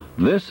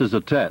This is a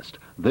test.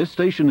 This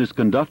station is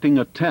conducting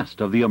a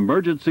test of the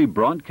emergency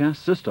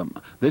broadcast system.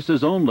 This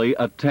is only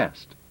a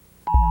test.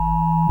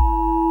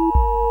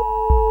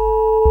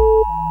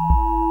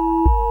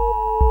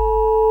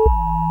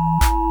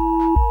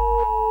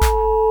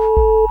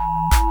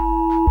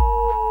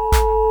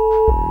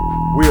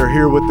 We are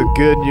here with the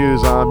good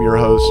news. I'm your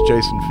host,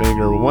 Jason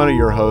Finger, one of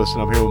your hosts,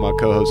 and I'm here with my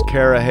co-host,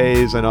 Kara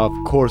Hayes, and of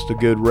course, the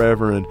good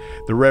Reverend,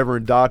 the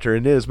Reverend Doctor.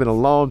 And it has been a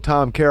long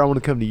time. Kara, I want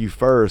to come to you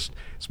first.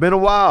 It's been a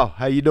while.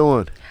 How you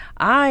doing?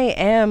 I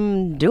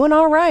am doing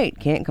all right.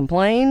 Can't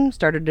complain.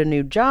 Started a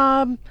new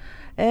job,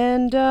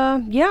 and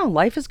yeah,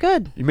 life is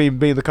good. You mean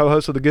being the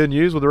co-host of the good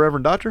news with the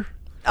Reverend Doctor?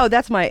 Oh,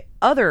 that's my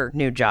other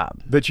new job.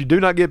 That you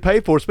do not get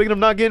paid for. Speaking of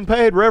not getting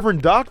paid,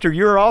 Reverend Doctor,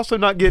 you're also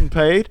not getting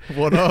paid.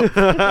 What up?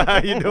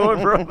 How you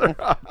doing, brother?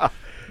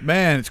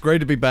 Man, it's great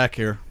to be back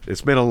here.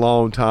 It's been a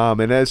long time,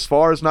 and as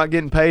far as not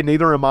getting paid,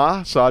 neither am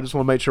I, so I just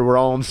want to make sure we're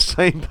all on the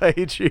same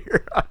page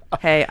here.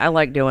 Hey, I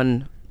like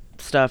doing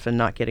stuff and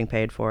not getting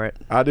paid for it.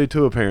 I do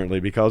too, apparently,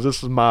 because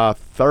this is my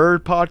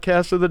third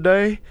podcast of the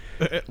day.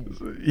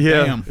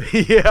 Yeah. Damn.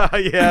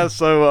 yeah.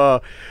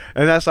 So,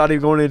 and that's not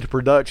even going into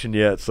production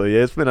yet. So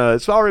yeah,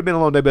 it's already been a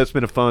long day, but it's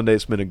been a fun day.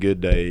 It's been a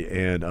good day.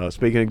 And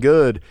speaking of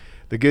good,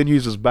 the good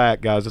news is back,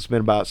 guys. It's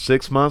been about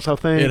 6 months, I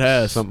think. It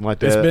has. Something like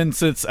that. It's been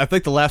since, I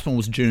think the last one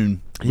was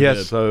June.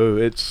 Yes, so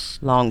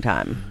it's Long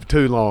time.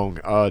 too long.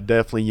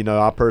 Definitely,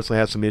 I personally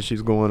have some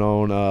issues going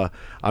on.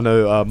 I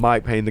know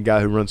Mike Payne, the guy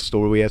who runs the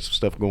store, we have some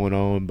stuff going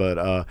on. But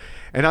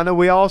and I know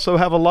we also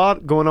have a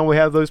lot going on. We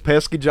have those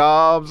pesky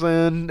jobs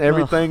and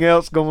everything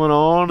else going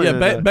on. Yeah,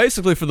 and,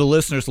 basically for the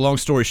listeners, long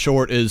story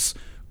short is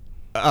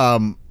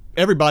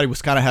everybody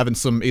was kind of having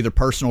some either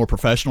personal or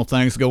professional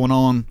things going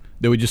on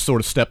that we just sort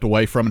of stepped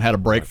away from and had a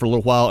break for a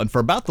little while. And for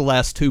about the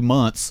last 2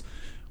 months,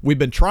 we've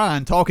been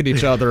talking to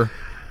each other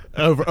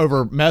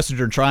over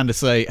Messenger, trying to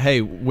say, hey,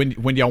 when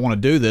do y'all want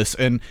to do this?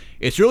 And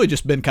it's really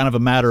just been kind of a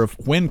matter of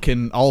when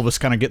can all of us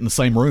kind of get in the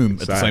same room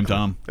at the same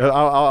time.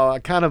 I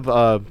kind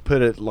of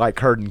put it like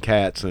herding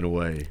cats in a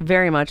way.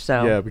 Very much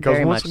so. Yeah, because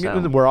Very once much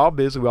again, so. we're all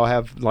busy. We all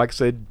have, like I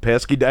said,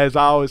 pesky days.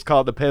 I always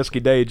call it the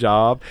pesky day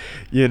job,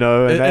 And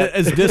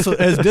As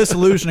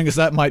disillusioning as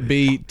that might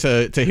be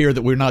to hear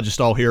that we're not just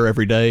all here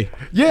every day.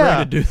 Yeah,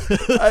 ready to do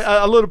this.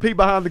 a little peek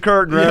behind the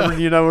curtain, Reverend.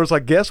 Where it's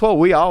like, guess what?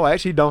 We all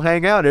actually don't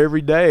hang out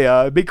every day.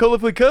 It'd be cool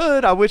if we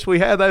could. I wish we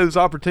had those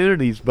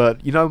opportunities,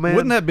 but man,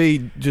 wouldn't that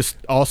be just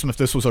awesome if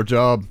this was our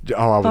job?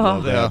 Oh, I would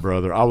love that, Yeah.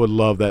 brother. I would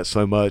love that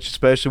so much,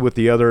 especially with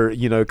the other,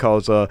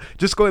 because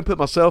just go ahead and put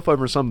myself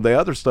over some of the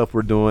other stuff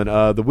we're doing.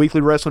 The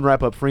weekly wrestling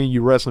wrap up for any of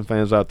you wrestling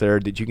fans out there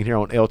that you can hear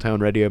on L-Town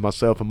Radio.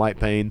 Myself and Mike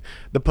Payne,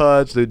 the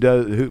Puds, we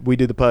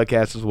do the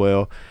podcast as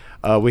well.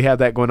 We have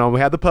that going on. We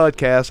have the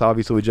podcast,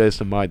 obviously, with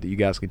Jason and Mike that you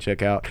guys can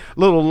check out. A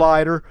little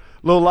lighter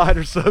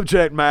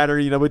subject matter.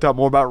 We talk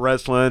more about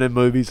wrestling and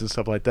movies and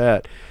stuff like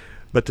that.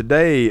 But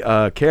today,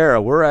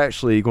 Kara, we're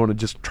actually going to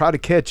just try to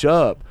catch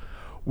up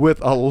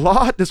with a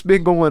lot that's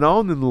been going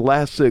on in the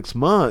last 6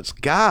 months.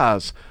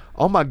 Guys,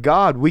 oh my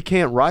God, we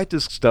can't write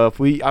this stuff.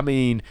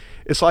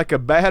 It's like a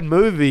bad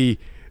movie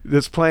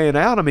that's playing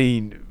out.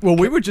 Well,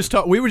 we were just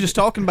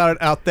talking about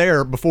it out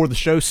there before the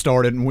show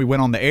started, and we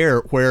went on the air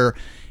where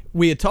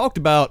we had talked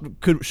about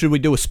should we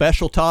do a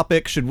special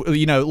topic? Should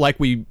like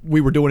we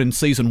were doing in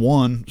season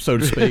 1, so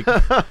to speak,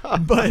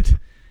 but.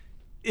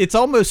 It's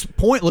almost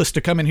pointless to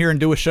come in here and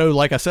do a show,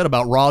 like I said,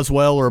 about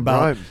Roswell or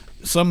about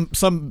some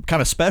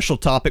kind of special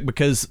topic,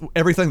 because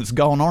everything that's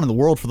gone on in the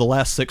world for the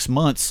last 6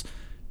 months,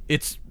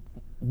 it's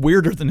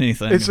weirder than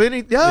anything.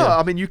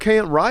 You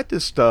can't write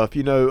this stuff.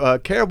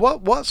 Kara,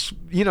 what's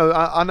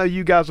I know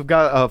you guys have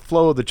got a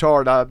flow of the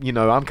chart.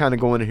 I'm kind of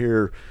going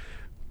here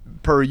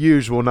per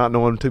usual, not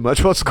knowing too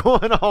much what's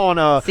going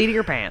on. Seat of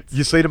your pants.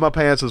 You seat of my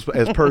pants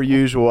as per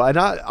usual. And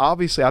I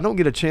don't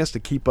get a chance to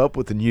keep up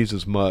with the news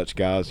as much,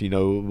 guys,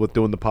 with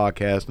doing the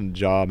podcast and the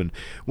job. And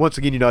once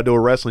again, I do a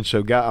wrestling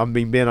show.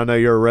 Ben, I know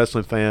you're a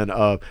wrestling fan.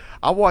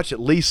 I watch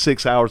at least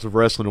 6 hours of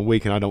wrestling a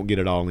week, and I don't get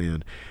it all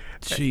in.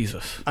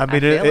 Jesus.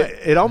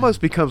 It almost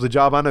becomes a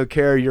job. I know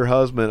Carrie, your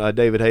husband,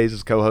 David Hayes,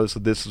 is co-host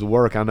of This Is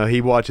Work. I know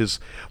he watches.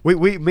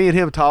 Me and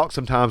him talk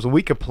sometimes, and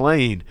we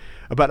complain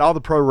about all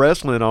the pro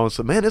wrestling on.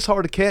 So, man, it's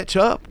hard to catch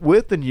up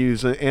with the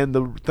news and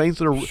the things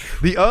that are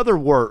the other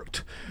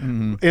worked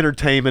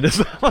entertainment, as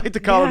I like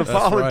to call it, the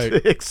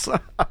politics.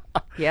 Right.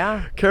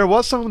 Yeah. Carrie,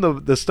 what's some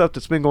of the stuff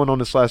that's been going on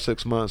this last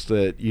 6 months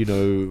that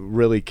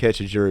really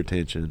catches your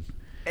attention?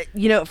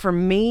 For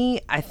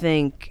me, I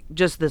think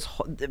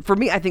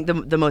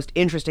the most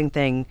interesting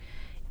thing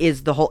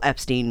is the whole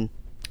Epstein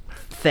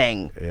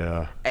thing.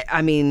 Yeah.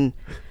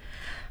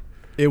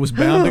 It was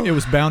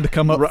bound to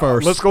come up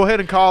first. Let's go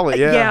ahead and call it.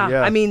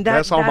 Yeah.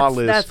 That's on my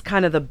list. That's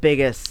kind of the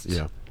biggest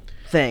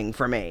thing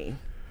for me.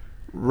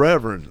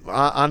 Reverend,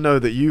 I know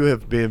that you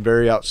have been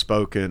very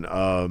outspoken.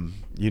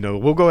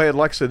 We'll go ahead.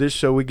 Like I said, this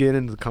show, we get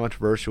into the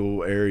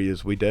controversial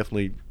areas. We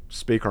definitely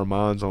speak our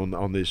minds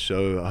on this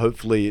show.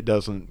 Hopefully it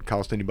doesn't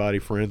cost anybody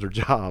friends or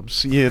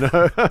jobs, you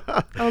know.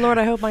 Oh Lord,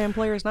 I hope my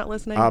employer is not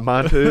listening.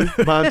 Mine too.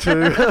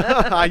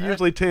 I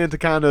usually tend to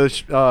kind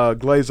of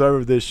glaze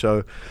over this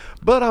show.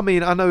 But I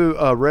mean, I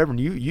know, Reverend,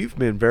 you've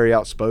been very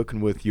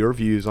outspoken with your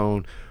views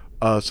on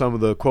some of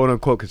the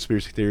quote-unquote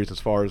conspiracy theories as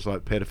far as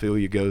like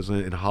pedophilia goes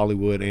in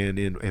Hollywood and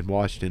in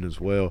Washington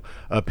as well.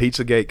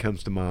 Pizzagate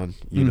comes to mind.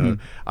 You know,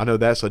 I know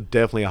that's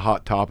definitely a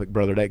hot topic,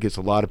 brother. That gets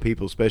a lot of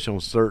people, especially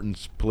on certain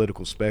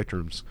political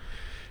spectrums.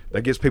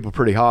 That gets people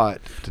pretty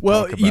hot to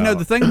Well, talk you know, about.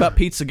 the thing about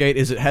Pizzagate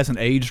is it hasn't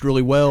aged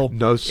really well.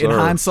 No, sir. In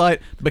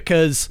hindsight,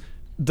 because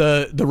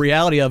the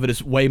reality of it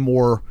is way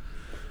more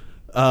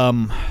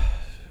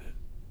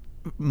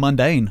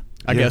mundane,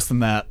 I guess,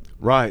 than that.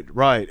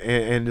 Right.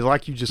 And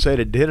like you just said,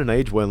 it didn't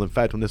age well. In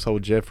fact, when this whole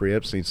Jeffrey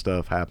Epstein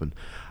stuff happened,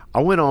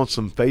 I went on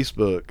some on some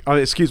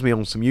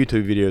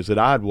YouTube videos that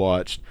I'd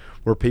watched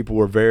where people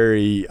were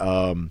very,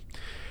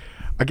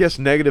 I guess,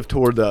 negative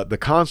toward the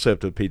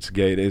concept of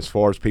Pizzagate as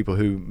far as people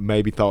who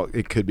maybe thought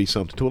it could be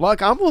something to it.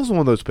 Like, I was one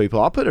of those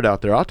people. I'll put it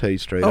out there. I'll tell you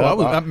straight up.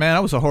 I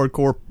was a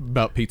hardcore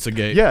about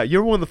Pizzagate. Yeah,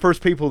 you're one of the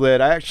first people that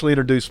actually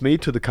introduced me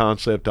to the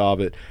concept of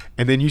it,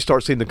 and then you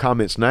start seeing the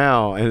comments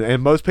now,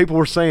 and most people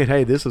were saying,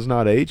 hey, this has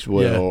not aged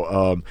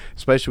well,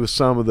 especially with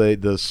some of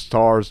the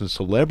stars and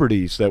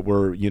celebrities that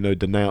were,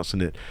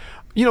 denouncing it.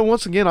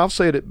 Once again, I've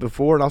said it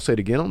before and I'll say it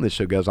again on this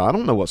show, guys. I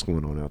don't know what's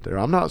going on out there.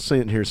 I'm not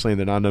sitting here saying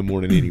that I know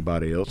more than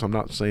anybody else. I'm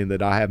not saying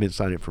that I have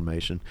inside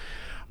information.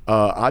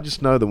 I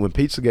just know that when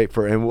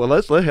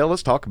Pizzagate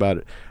let's talk about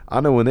it.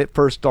 I know when it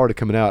first started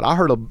coming out, I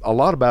heard a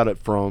lot about it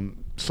from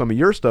some of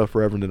your stuff,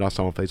 Reverend, that I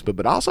saw on Facebook,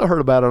 but I also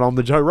heard about it on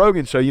the Joe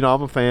Rogan show.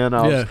 I'm a fan,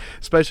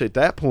 especially at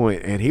that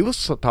point, and he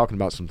was talking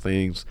about some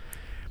things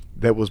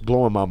that was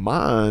blowing my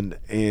mind,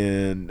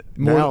 and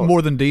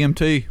more than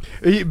DMT.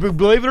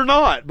 Believe it or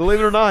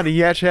not,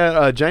 he actually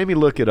had Jamie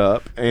look it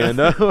up, and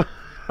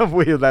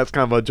that's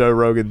kind of a Joe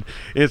Rogan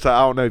insight.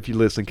 I don't know if you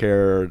listen,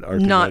 Kara, or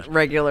not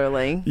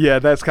regularly. Yeah,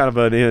 that's kind of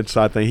an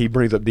inside thing. He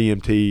brings up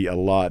DMT a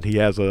lot. He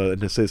has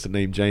an assistant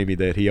named Jamie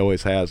that he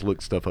always has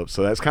look stuff up.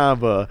 So that's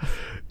kind of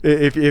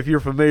if you're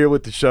familiar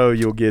with the show,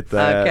 you'll get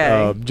that.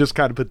 Okay. Just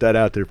kind of put that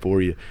out there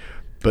for you.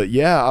 But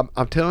yeah,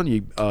 I'm telling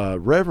you,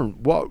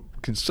 Reverend, what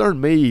concerned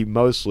me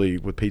mostly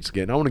with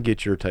Pizzagate, and I want to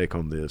get your take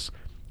on this,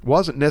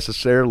 wasn't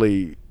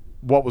necessarily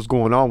what was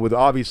going on with.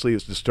 Obviously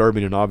it's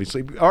disturbing, and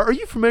obviously are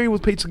you familiar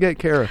with Pizzagate,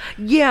 Kara?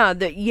 Yeah,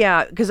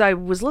 because I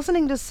was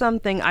listening to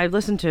something. I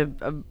listened to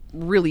a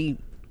really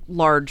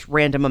large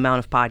random amount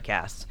of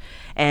podcasts,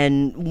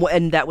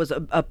 and that was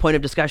a point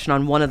of discussion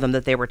on one of them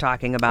that they were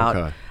talking about.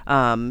 Okay.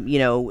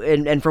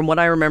 And from what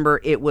I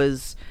remember, it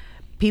was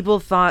people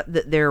thought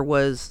that there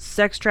was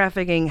sex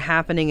trafficking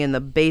happening in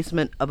the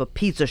basement of a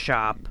pizza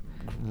shop.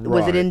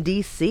 Was it in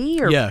DC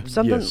or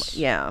something? Yes.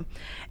 Yeah.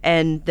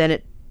 And then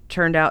it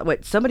turned out,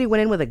 somebody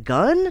went in with a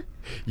gun?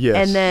 Yes.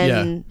 And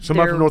then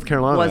somebody from North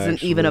Carolina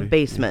wasn't even a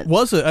basement.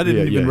 Was it? I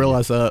didn't even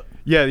realize that.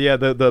 Yeah.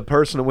 The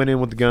person that went in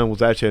with the gun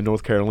was actually a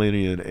North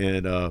Carolinian,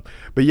 and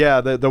but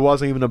yeah, there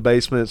wasn't even a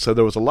basement, so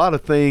there was a lot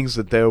of things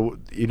that there,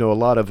 a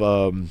lot of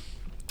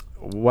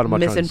what am I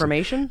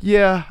misinformation? Trying to say?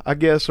 Yeah, I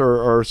guess,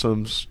 or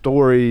some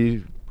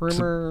story.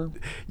 Rumor.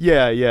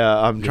 Yeah.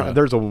 I'm trying.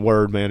 There's a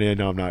word, man.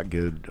 And I'm not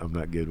good. I'm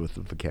not good with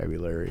the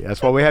vocabulary.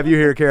 That's why we have you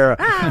here, Kara.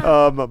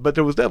 But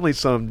there was definitely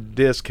some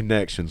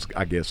disconnections,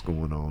 I guess,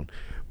 going on.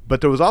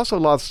 But there was also a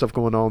lot of stuff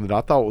going on that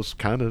I thought was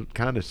kind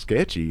of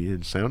sketchy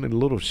and sounded a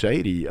little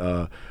shady.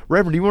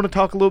 Reverend, do you want to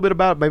talk a little bit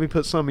about maybe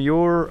put some of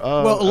your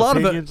a lot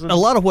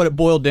of what it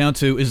boiled down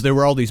to is there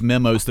were all these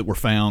memos that were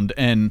found,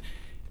 and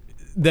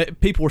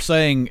that people were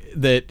saying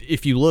that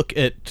if you look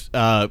at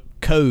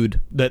code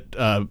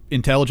that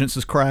intelligence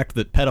has cracked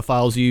that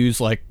pedophiles use,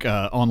 like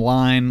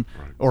online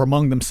or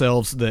among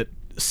themselves, that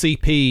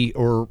CP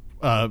or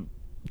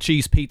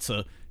cheese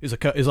pizza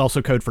is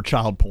also code for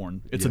child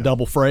porn. It's a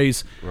double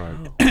phrase,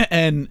 right?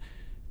 And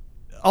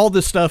all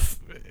this stuff,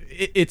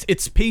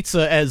 it's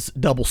pizza as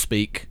double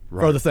speak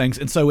for other things.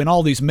 And so in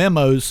all these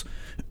memos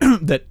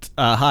that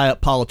high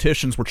up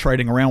politicians were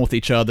trading around with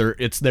each other,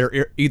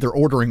 they're either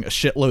ordering a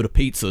shitload of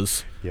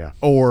pizzas,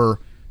 or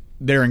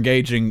they're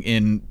engaging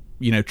in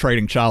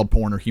trading child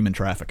porn or human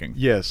trafficking.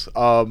 Yes.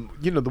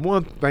 The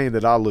one thing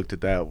that I looked at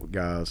that,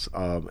 guys,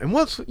 and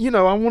once,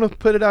 I want to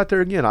put it out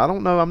there again. I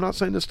don't know. I'm not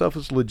saying this stuff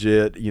is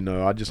legit.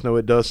 I just know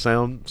it does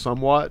sound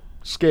somewhat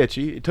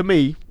sketchy to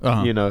me,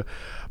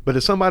 But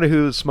as somebody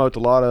who's smoked a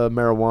lot of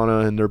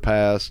marijuana in their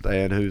past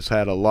and who's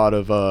had a lot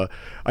of,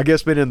 I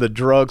guess, been in the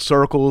drug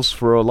circles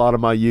for a lot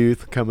of my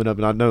youth coming up,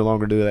 and I no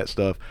longer do that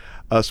stuff,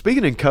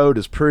 speaking in code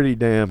is pretty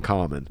damn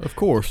common. Of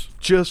course.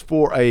 Just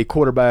for a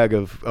quarter bag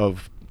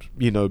of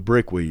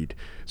brickweed.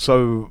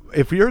 So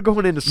if you're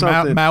going into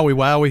something, Maui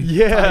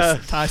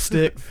Wowie, tie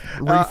stick,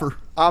 reefer.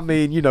 I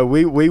mean,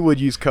 we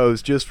would use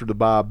codes just to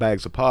buy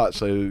bags of pot.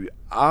 So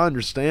I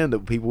understand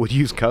that people would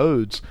use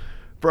codes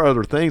for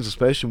other things,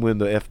 especially when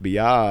the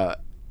FBI,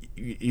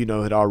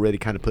 had already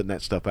kind of putting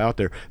that stuff out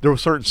there. There were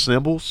certain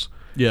symbols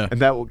Yeah. And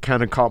that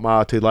kind of caught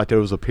my eye too. Like there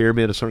was a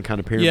pyramid, a certain kind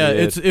of pyramid. Yeah,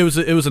 it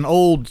was an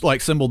old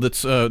like symbol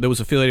that's that was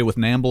affiliated with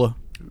NAMBLA.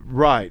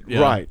 Right,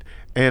 Yeah. right.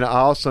 And I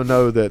also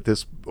know that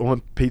this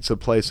one pizza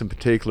place in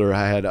particular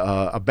had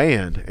a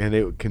band, and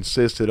it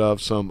consisted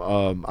of some,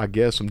 I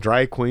guess, some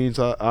drag queens.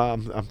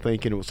 I'm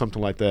thinking it was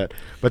something like that.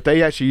 But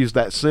they actually used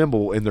that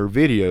symbol in their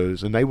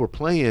videos, and they were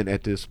playing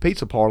at this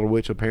pizza parlor,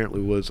 which apparently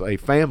was a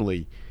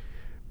family.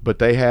 But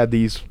they had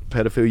these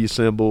pedophilia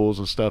symbols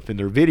and stuff in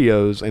their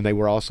videos, and they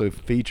were also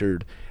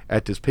featured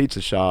at this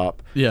pizza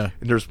shop. Yeah.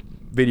 And there's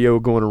video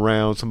going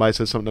around. Somebody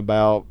said something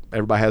about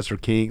everybody has their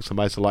kinks.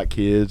 Somebody said like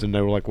kids, and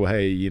they were like, well,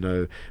 hey, you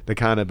know, they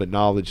kind of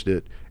acknowledged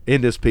it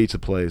in this pizza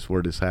place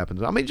where this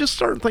happens. I mean, just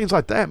certain things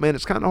like that, man.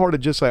 It's kind of hard to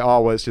just say,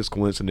 oh, well, it's just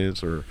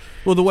coincidence. Or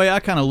Well, the way I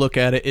kind of look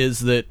at it is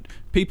that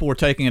people were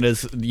taking it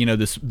as, you know,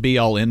 this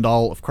be-all,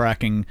 end-all of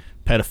cracking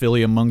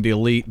pedophilia among the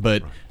elite,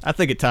 but I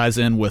think it ties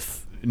in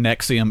with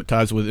Nexium, it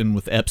ties in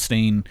with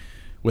Epstein,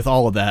 with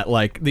all of that.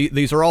 Like,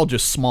 these are all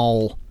just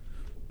small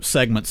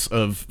segments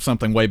of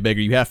something way bigger.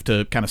 You have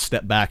to kind of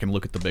step back and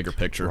look at the bigger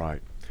picture.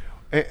 Right.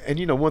 And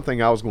you know, one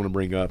thing I was going to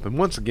bring up, and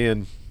once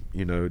again,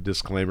 you know,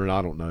 disclaimer, and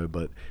I don't know,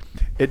 but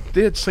it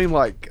did seem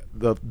like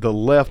the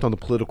left on the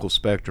political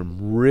spectrum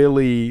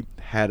really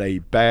had a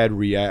bad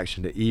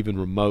reaction to even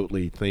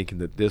remotely thinking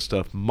that this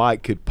stuff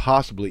could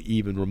possibly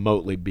even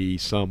remotely be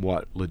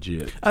somewhat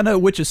legit. I know,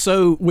 which is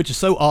so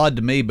odd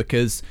to me,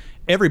 because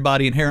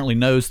everybody inherently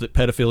knows that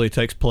pedophilia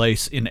takes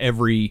place on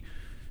every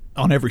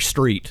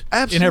street,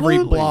 Absolutely. in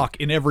every block,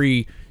 in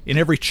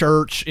every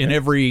church, in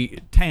every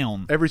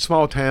town. Every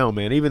small town,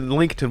 man. Even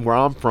Lincoln, where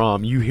I'm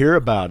from, you hear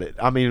about it.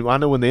 I mean, I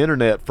know when the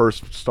internet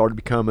first started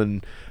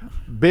becoming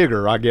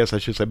bigger, I guess I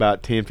should say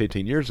about 10,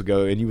 15 years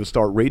ago, and you would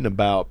start reading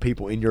about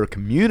people in your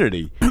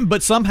community.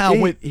 But somehow,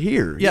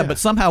 but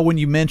somehow when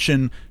you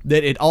mention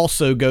that it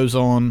also goes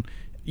on,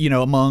 you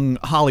know, among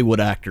Hollywood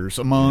actors,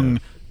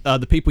 among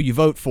the people you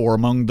vote for,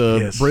 among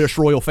the British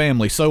royal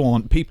family, so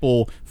on,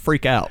 people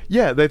freak out.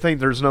 Yeah, they think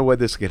there's no way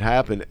this could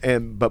happen.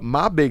 But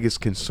my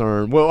biggest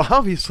concern, well,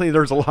 obviously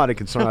there's a lot of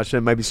concern. I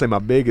shouldn't maybe say my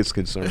biggest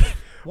concern.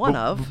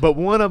 But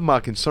one of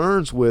my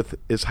concerns with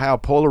is how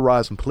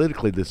polarized and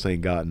politically this thing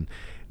gotten.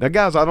 Now,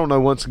 guys, I don't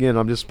know, once again,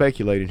 I'm just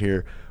speculating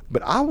here,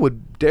 but I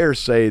would dare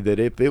say that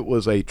if it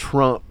was a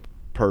Trump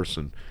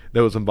person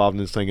that was involved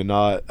in this thing and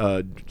not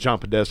John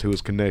Podesta, who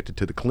was connected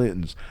to the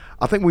Clintons,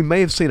 I think we may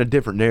have seen a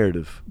different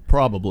narrative.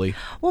 Probably.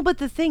 Well, but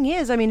the thing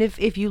is, I mean,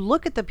 if you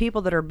look at the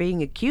people that are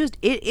being accused,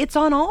 it's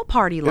on all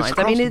party lines.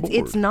 I mean,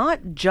 it's not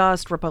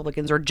just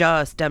Republicans or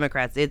just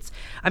Democrats.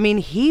 I mean,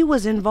 he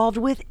was involved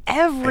with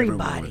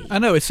everybody. I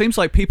know. It seems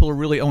like people are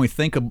really only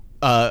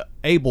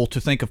able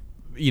to think of,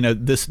 you know,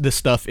 this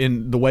stuff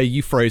in the way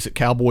you phrase it,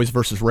 Cowboys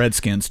versus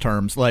Redskins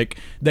terms. Like,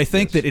 they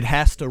think that it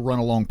has to run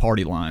along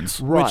party lines,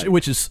 right,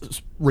 which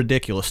is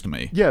ridiculous to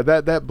me. Yeah,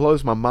 that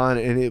blows my mind,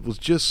 and it was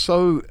just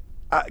so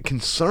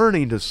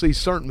concerning to see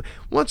certain.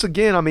 Once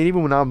again, I mean,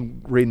 even when I'm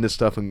reading this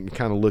stuff and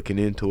kind of looking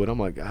into it, I'm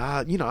like,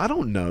 you know, I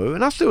don't know,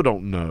 and I still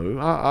don't know.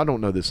 I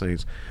don't know these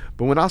things,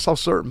 but when I saw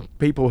certain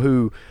people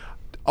who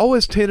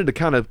always tended to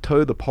kind of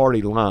toe the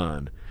party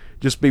line,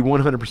 just be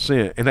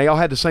 100%, and they all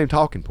had the same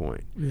talking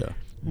point. Yeah.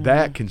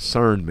 That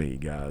concerned me,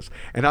 guys.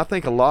 And I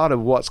think a lot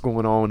of what's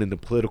going on in the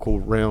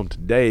political realm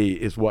today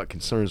is what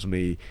concerns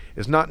me.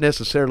 It's not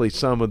necessarily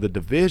some of the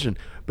division,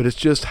 but it's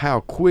just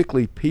how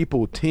quickly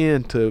people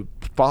tend to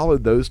follow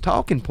those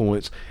talking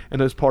points and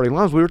those party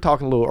lines. We were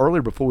talking a little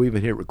earlier before we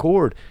even hit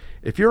record.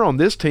 If you're on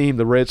this team,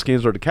 the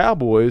Redskins or the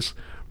Cowboys,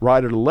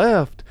 right or the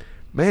left,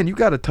 man, you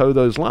got to toe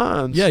those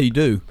lines. Yeah, you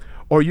do.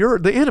 Or you're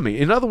the enemy.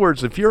 In other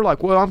words, if you're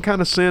like, well, I'm kind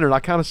of centered,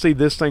 I kind of see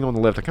this thing on the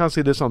left, I kind of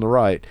see this on the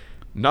right.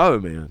 No,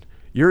 man.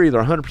 You're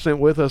either 100%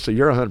 with us or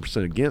you're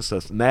 100% against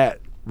us, and that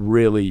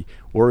really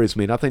worries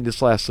me. And I think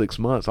this last 6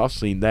 months, I've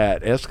seen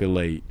that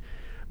escalate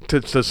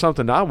to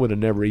something I would have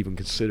never even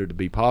considered to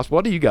be possible.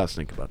 What do you guys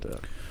think about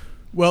that?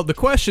 Well, the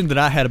question that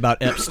I had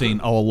about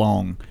Epstein all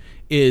along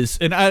is,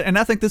 and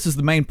I think this is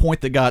the main point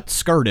that got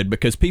skirted,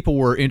 because people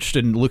were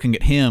interested in looking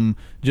at him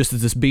just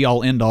as this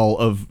be-all, end-all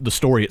of the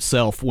story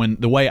itself, when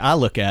the way I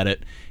look at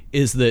it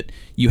is that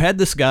you had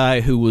this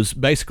guy who was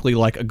basically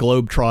like a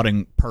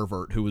globe-trotting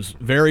pervert who was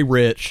very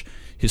rich.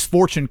 His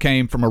fortune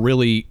came from a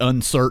really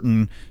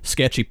uncertain,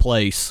 sketchy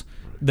place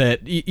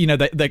that, you know,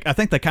 I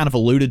think they kind of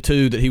alluded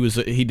to that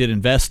he did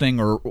investing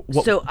or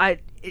what. So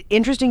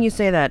interesting you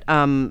say that.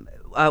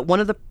 One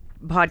of the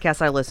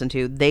podcasts I listened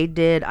to, they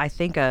did, I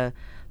think, a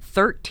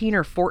 13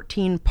 or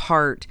 14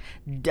 part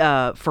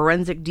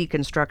forensic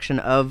deconstruction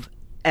of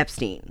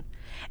Epstein.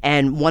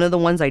 And one of the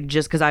ones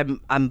because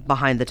I'm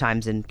behind the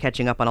times and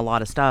catching up on a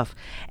lot of stuff,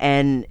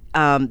 and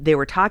they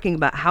were talking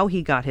about how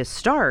he got his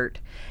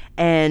start,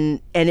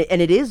 and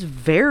it is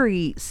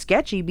very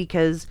sketchy,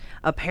 because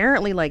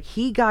apparently, like,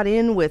 he got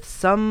in with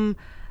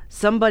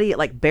somebody at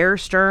like Bear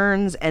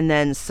Stearns, and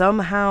then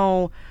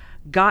somehow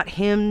got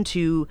him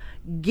to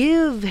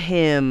give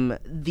him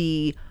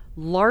the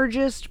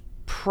largest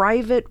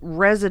private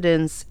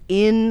residence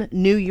in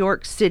New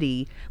York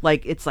City.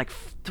 Like, it's like,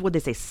 what'd they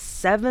say,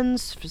 seven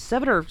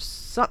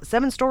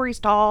stories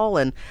tall,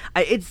 and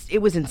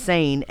it was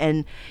insane.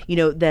 And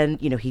then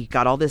he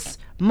got all this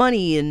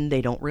money, and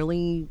they don't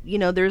really,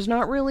 there's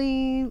not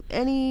really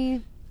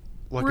any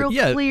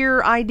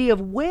clear idea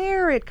of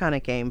where it kind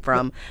of came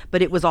from,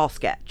 but it was all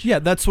sketch. Yeah,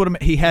 that's what I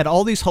mean. He had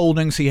all these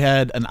holdings. He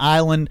had an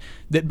island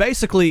that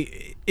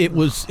basically he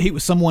was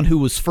someone who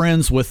was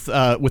friends with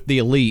the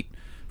elite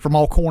from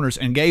all corners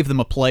and gave them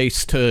a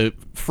place to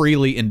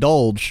freely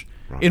indulge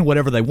in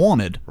whatever they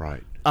wanted.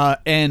 Right.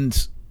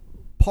 And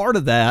part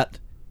of that,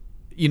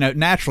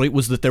 naturally,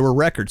 was that there were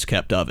records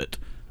kept of it.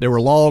 There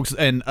were logs,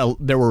 and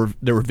there were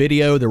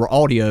video, there were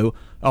audio,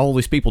 all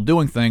these people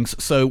doing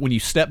things. So when you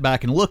step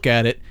back and look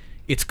at it,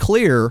 it's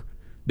clear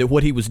that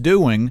what he was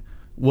doing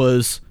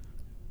was,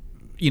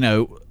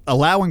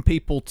 allowing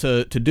people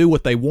to do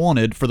what they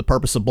wanted for the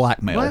purpose of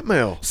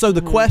blackmail. So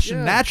the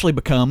question naturally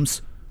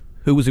becomes,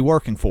 who was he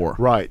working for?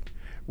 Right.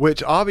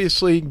 Which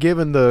obviously,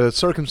 given the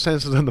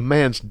circumstances of the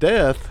man's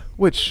death,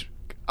 which,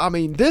 I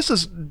mean, this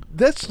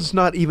is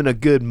not even a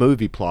good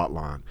movie plot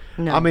line.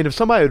 No. I mean, if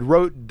somebody had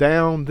wrote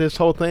down this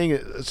whole thing,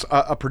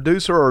 a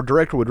producer or a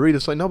director would read it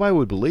and say, nobody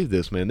would believe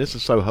this, man. This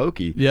is so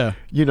hokey. Yeah.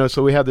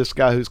 So we have this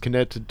guy who's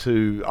connected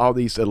to all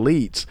these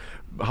elites,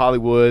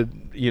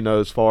 Hollywood,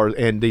 as far as,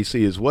 and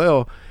DC as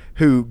well,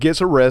 who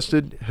gets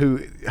arrested, who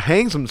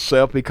hangs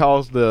himself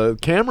because the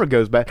camera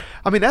goes back.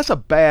 I mean, that's a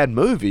bad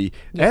movie.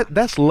 Yeah.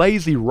 That's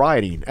lazy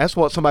writing. That's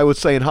what somebody would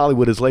say in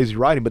Hollywood is lazy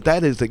writing, but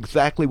that is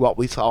exactly what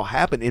we saw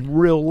happen in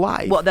real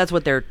life. Well, that's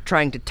what they're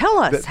trying to tell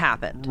us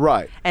happened.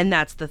 Right. And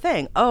that's the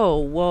thing. Oh,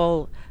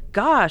 well,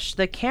 gosh,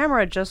 the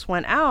camera just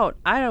went out.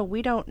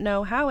 We don't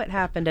know how it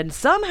happened. And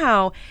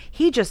somehow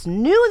he just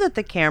knew that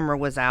the camera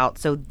was out,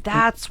 so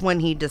that's when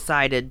he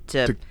decided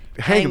to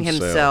hang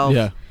himself.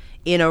 Yeah.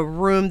 In a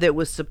room that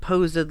was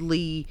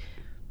supposedly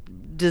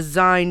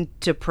designed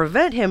to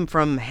prevent him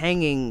from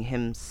hanging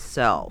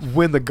himself.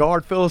 When the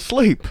guard fell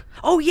asleep.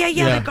 Oh,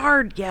 yeah, the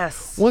guard,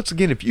 yes. Once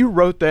again, if you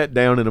wrote that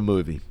down in a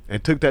movie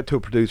and took that to a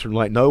producer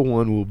and no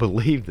one will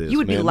believe this, you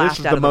would man. be laughed This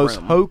is out the of the most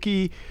room.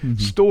 hokey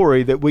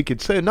story that we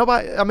could say.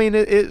 Nobody, I mean,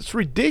 it's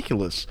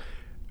ridiculous.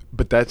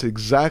 But that's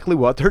exactly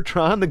what they're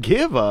trying to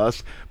give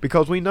us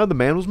because we know the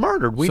man was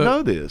murdered. We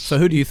know this. So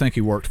who do you think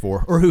he worked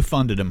for, or who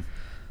funded him?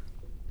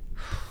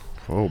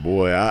 Oh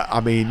boy, I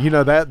mean,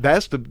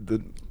 that's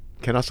the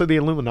can I say the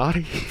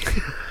Illuminati?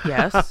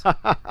 Yes.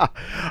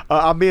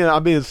 I'm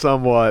being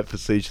somewhat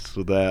facetious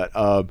with that.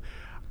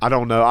 I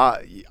don't know.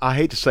 I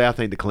hate to say I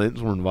think the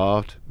Clintons were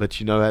involved, but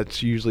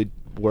that's usually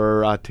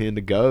where I tend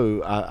to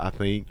go. I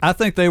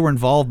think they were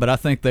involved, but I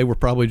think they were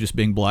probably just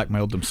being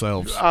blackmailed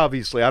themselves.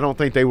 Obviously, I don't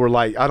think they were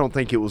I don't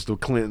think it was the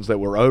Clintons that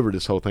were over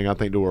this whole thing. I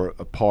think they were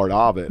a part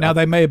of it. Now,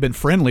 they may have been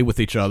friendly with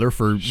each other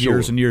for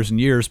years and years and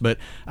years, but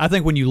I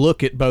think when you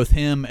look at both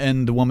him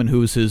and the woman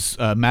who's his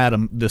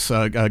madam, this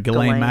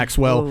Ghislaine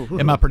Maxwell,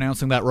 am I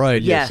pronouncing that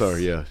right? Yes. Yes, sir,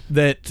 yeah.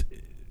 That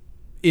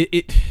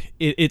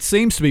it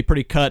seems to be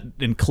pretty cut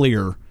and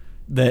clear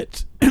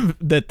that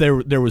that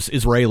there was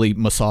Israeli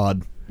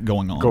Mossad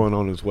going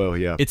on as well.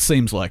 Yeah, it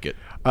seems like it.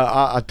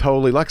 I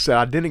totally, like I said,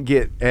 I didn't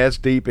get as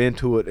deep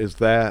into it as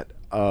that,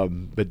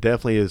 but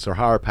definitely is there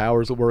higher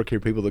powers at work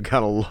here, people that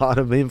got a lot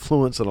of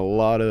influence and a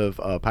lot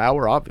of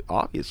power,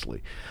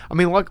 obviously. I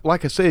mean,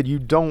 like I said, you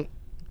don't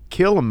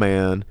kill a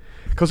man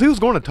because he was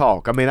going to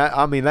talk.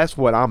 I mean that's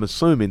what I'm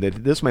assuming,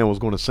 that this man was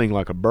going to sing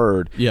like a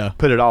bird. Yeah,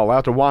 put it all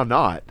out there. Why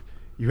not?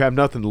 You have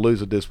nothing to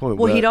lose at this point.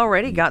 Well, he'd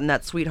already gotten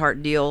that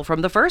sweetheart deal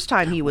from the first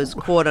time he was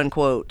quote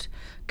unquote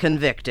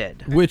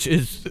convicted. Which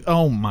is,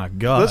 oh my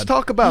God. Let's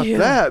talk about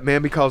that,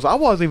 man, because I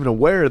wasn't even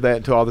aware of that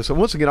until all this. And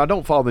once again, I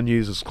don't follow the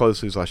news as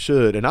closely as I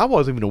should, and I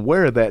wasn't even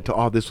aware of that until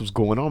all this was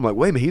going on. I'm like,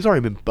 wait a minute, he's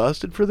already been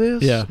busted for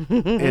this? Yeah.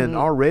 And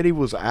already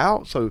was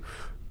out? So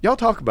y'all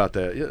talk about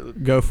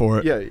that. Go for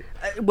it. Yeah.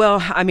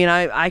 Well, I mean,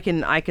 I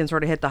can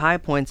sort of hit the high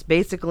points.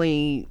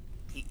 Basically,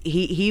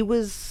 he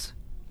was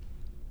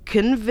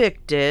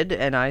convicted,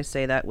 and I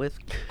say that with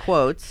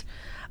quotes,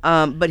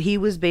 but he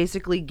was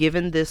basically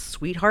given this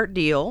sweetheart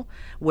deal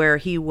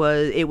where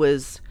it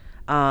was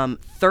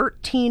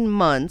 13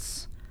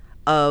 months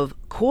of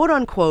quote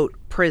unquote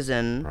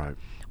prison, Right.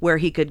 where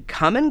he could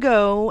come and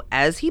go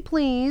as he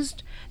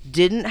pleased,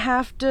 didn't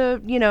have to,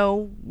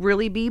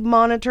 really be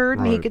monitored,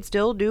 and he Right. could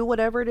still do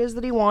whatever it is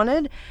that he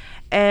wanted.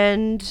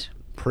 And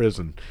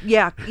Prison.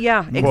 yeah,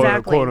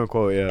 exactly. Quote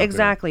unquote, yeah.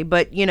 Exactly.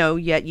 But,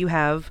 yet you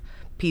have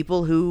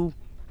people who,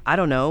 I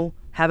don't know,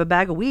 have a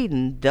bag of weed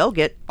and they'll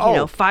get,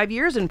 5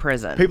 years in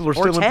prison. People are or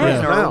still 10 in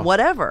prison or now.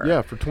 whatever.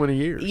 Yeah, for 20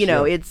 years.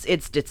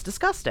 It's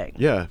disgusting.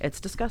 Yeah.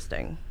 It's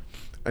disgusting.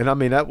 And I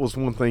mean, that was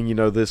one thing,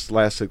 this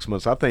last 6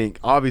 months. I think,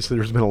 obviously,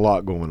 there's been a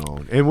lot going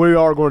on. And we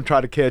are going to try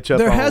to catch up.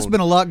 There has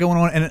been a lot going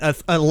on. And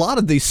a lot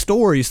of these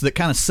stories that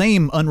kind of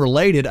seem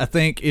unrelated, I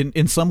think,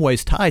 in some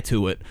ways tie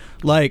to it.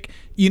 Like,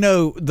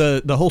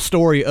 the whole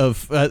story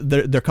of,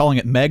 they're calling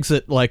it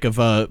Megxit, like of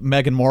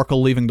Meghan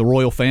Markle leaving the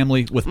royal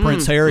family with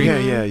Prince Harry.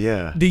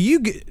 Yeah. Do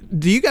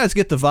you guys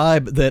get the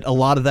vibe that a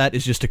lot of that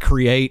is just to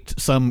create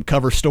some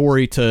cover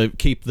story to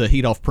keep the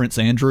heat off Prince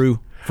Andrew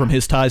from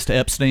his ties to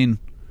Epstein?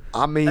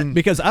 I mean,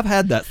 because I've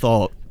had that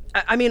thought.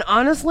 I mean,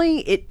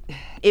 honestly,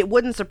 it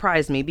wouldn't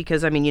surprise me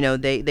because, I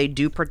mean, they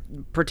do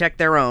protect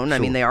their own. Sure. I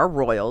mean, they are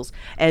royals.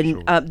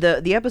 And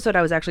the episode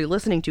I was actually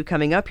listening to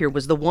coming up here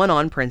was the one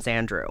on Prince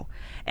Andrew.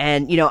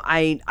 And,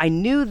 I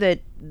knew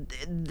that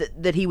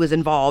he was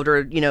involved,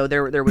 or,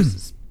 there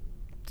was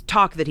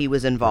talk that he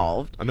was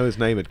involved. I know his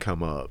name had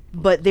come up.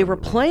 But they were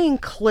playing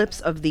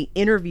clips of the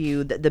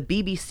interview that the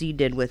BBC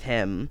did with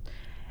him.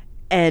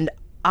 And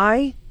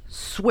I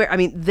swear, I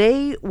mean,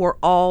 they were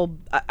all,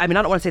 I mean,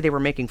 I don't want to say they were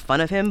making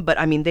fun of him, but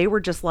I mean, they were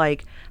just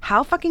like,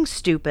 how fucking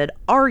stupid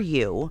are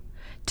you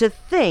to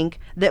think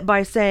that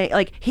by saying,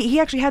 like, he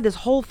actually had this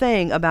whole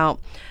thing about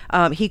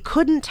he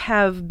couldn't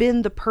have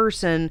been the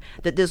person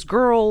that this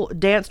girl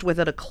danced with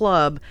at a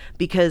club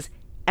because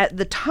at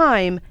the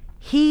time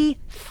he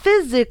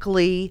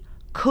physically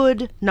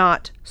could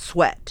not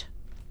sweat.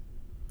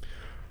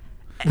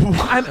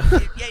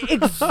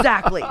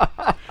 Exactly.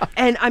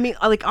 And I mean,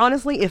 like,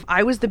 honestly, if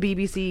I was the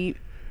BBC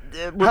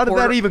reporter, how did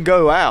that even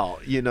go out?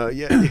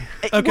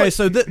 Okay,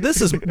 so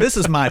this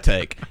is my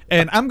take,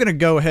 and I'm gonna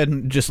go ahead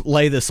and just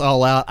lay this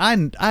all out.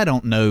 I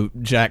don't know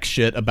jack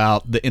shit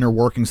about the inner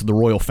workings of the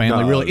royal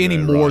family any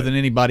more than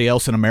anybody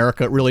else in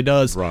America really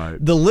does. Right.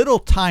 The little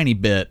tiny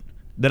bit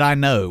that I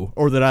know,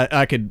 or that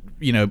I could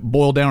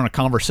boil down a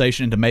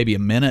conversation into maybe a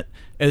minute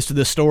as to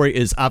this story,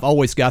 is I've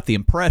always got the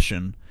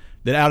impression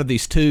that out of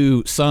these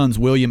two sons,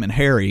 William and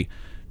Harry,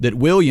 that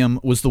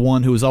William was the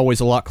one who was always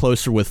a lot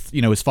closer with,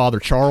 his father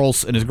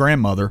Charles and his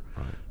grandmother,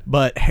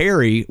 but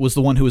Harry was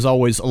the one who was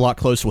always a lot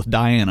closer with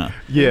Diana.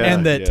 Yeah,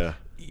 and that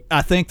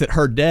I think that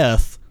her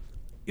death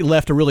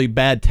left a really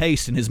bad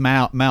taste in his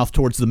mouth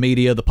towards the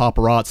media, the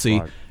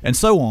paparazzi, and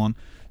so on.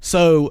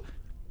 So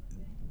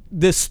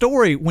this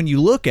story, when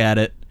you look at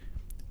it,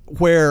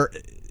 where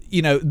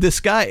this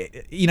guy,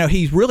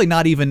 he's really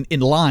not even in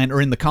line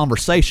or in the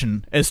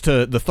conversation as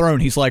to the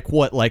throne. He's like,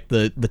 what, like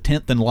the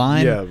 10th in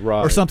line? Yeah,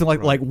 right. Or something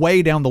like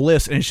way down the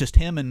list. And it's just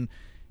him and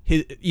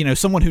his,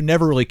 someone who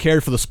never really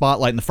cared for the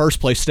spotlight in the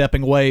first place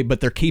stepping away, but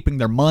they're keeping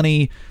their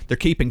money, they're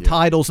keeping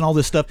titles and all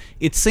this stuff.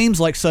 It seems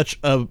like such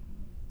a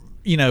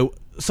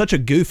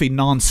goofy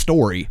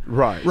non-story.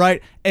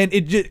 Right. And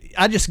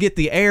I just get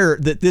the air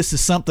that this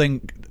is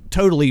something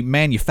totally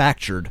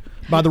manufactured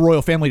by the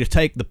royal family to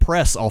take the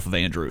press off of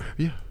Andrew.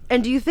 Yeah.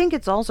 And do you think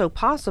it's also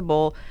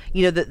possible,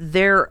 that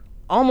they're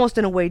almost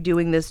in a way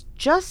doing this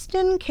just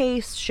in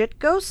case shit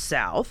goes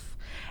south,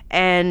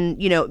 and,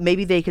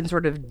 maybe they can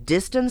sort of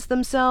distance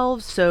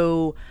themselves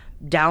so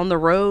down the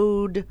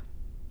road,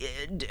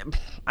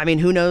 I mean,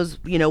 who knows,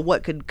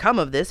 what could come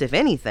of this, if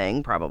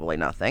anything, probably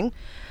nothing.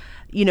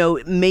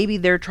 Maybe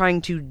they're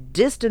trying to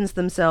distance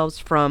themselves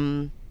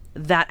from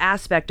that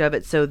aspect of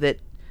it so that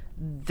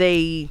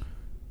they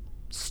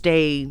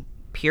stay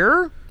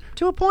pure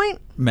to a point.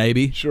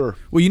 Maybe. Sure.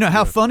 Well,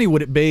 how funny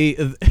would it be?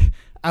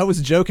 I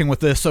was joking with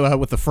this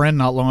with a friend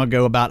not long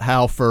ago about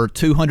how for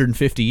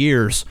 250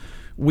 years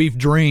we've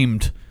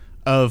dreamed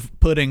of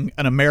putting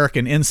an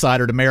American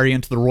insider to marry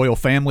into the royal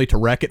family to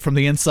wreck it from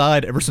the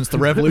inside ever since the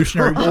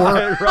Revolutionary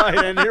War.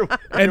 Right.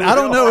 And I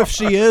don't know if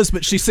she is,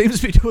 but she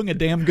seems to be doing a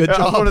damn good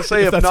job. I want to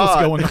say if that's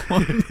not, what's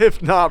going on.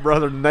 If not,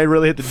 brother, then they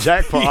really hit the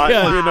jackpot.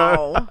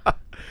 Wow.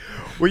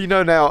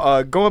 Well,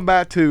 now, going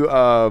back to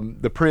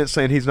the prince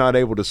saying he's not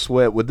able to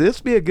sweat, would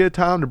this be a good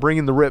time to bring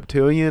in the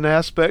reptilian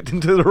aspect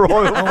into the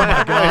royal family? Oh,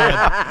 my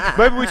God.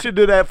 Maybe we should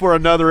do that for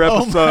another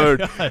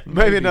episode. Oh, my God.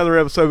 Maybe another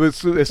episode. As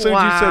soon as you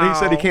said he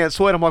said he can't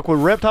sweat, I'm like, well,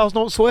 reptiles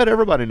don't sweat.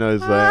 Everybody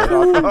knows that.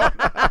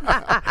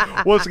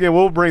 Once again,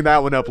 we'll bring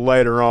that one up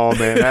later on,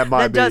 man.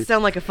 That does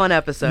sound like a fun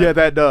episode. Yeah,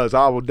 that does.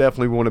 I will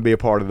definitely want to be a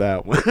part of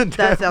that one.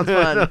 That sounds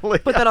fun.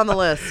 Put that on the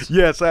list.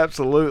 Yes,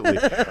 absolutely.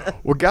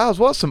 Well, guys,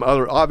 what's some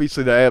other,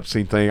 obviously the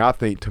Epstein thing, I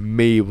think to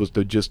me was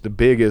just the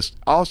biggest.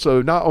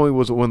 Also, not only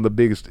was it one of the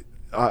biggest,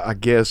 I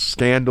guess,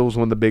 scandals,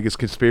 one of the biggest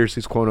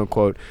conspiracies, quote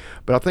unquote,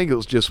 but I think it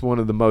was just one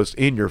of the most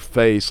in your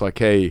face, like,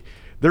 hey,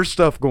 there's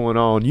stuff going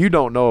on. You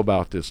don't know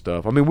about this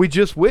stuff. I mean, we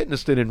just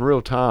witnessed it in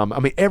real time.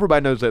 I mean,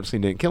 everybody knows Epstein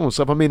didn't kill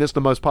himself. I mean, it's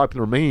the most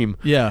popular meme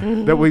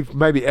that we've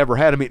maybe ever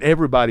had. I mean,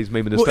 everybody's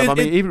memeing this stuff.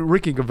 Even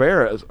Ricky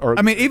Guevara.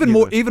 Even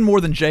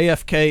more than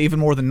JFK, even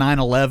more than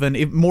 9/11,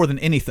 even more than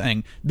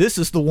anything. This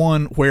is the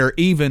one where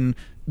even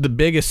the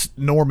biggest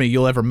normie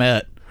you'll ever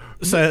met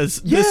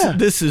says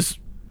this is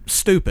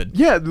stupid.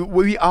 Yeah,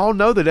 we all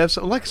know that. That's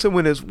like I said,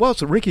 when it's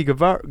Ricky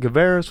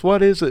Gervais.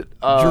 What is it?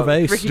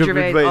 Gervais. Ricky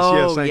Gervais.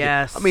 Oh, thank you.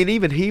 yes. I mean,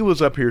 even he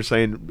was up here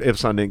saying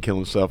Epstein didn't kill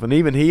himself, and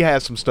even he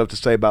had some stuff to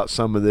say about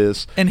some of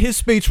this. And his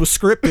speech was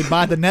scripted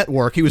by the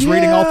network. He was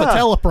reading off a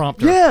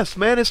teleprompter. Yes,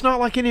 man. It's not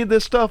like any of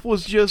this stuff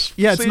was just.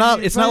 Yeah, it's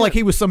not. It's not like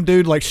he was some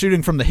dude like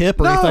shooting from the hip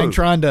or anything,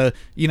 trying to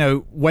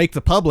wake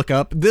the public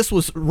up. This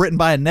was written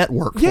by a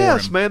network.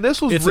 Yes, for him. man.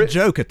 This was. It's a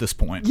joke at this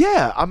point.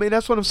 Yeah, I mean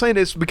that's what I'm saying.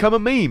 It's become a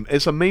meme.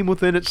 It's a meme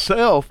within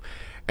itself.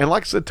 And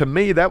like I said, to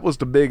me, that was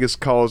the biggest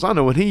cause. I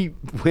know when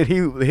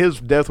his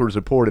death was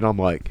reported, I'm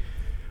like,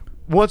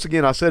 once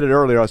again, I said it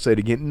earlier, I said it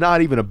again,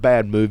 not even a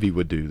bad movie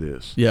would do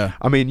this. Yeah.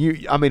 I mean,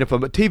 if a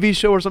TV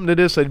show or something did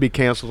this, they'd be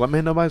canceled. Like,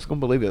 man, nobody's gonna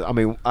believe it. I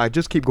mean, I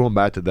just keep going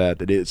back to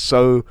that it's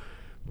so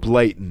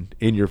blatant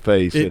in your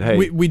face.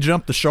 We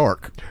jumped the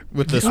shark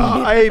with this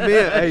one.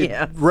 Amen. Hey,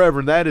 Yes.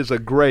 Reverend, that is a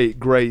great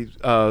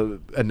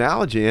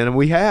analogy, and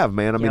we have,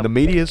 man. I mean, the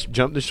media's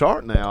jumped the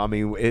shark now. I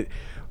mean,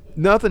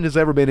 nothing has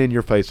ever been in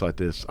your face like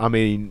this. I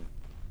mean,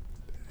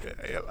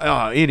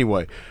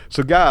 anyway.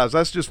 So, guys,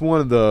 that's just one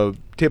of the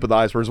tip of the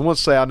iceberg. I want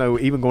to say, I know,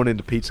 even going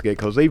into Pizzagate,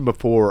 because even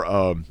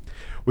before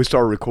we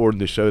started recording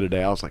the show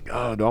today, I was like,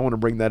 oh, do I want to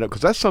bring that up?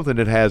 Because that's something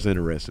that has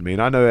interested me.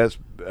 And I know that's,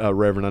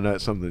 Reverend, I know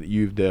that's something that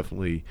you've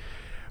definitely...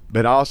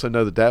 But I also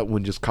know that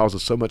one just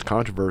causes so much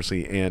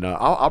controversy. And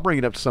I'll bring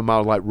it up to some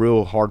of my, like,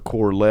 real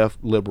hardcore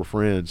left liberal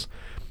friends.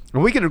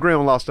 And we can agree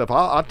on a lot of stuff.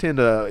 I tend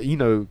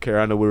to,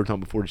 Kara, I know we were talking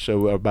before the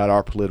show about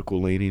our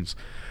political leanings.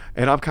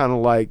 And I'm kind of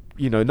like,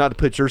 not to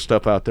put your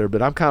stuff out there,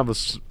 but I'm kind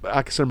of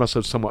I consider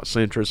myself somewhat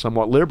centrist,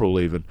 somewhat liberal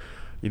even.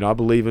 I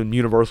believe in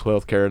universal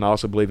health care, and I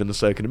also believe in the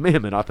Second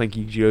Amendment. I think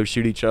you go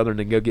shoot each other and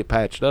then go get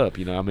patched up.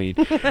 I mean,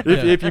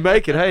 if you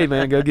make it, hey,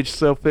 man, go get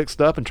yourself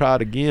fixed up and try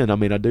it again. I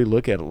mean, I do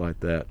look at it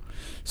like that.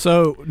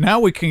 So now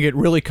we can get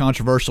really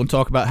controversial and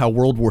talk about how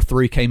World War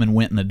III came and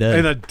went in a day.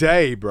 In a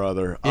day,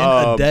 brother. In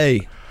a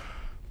day.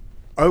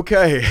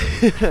 Okay.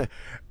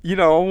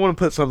 I want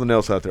to put something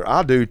else out there.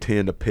 I do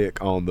tend to pick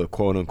on the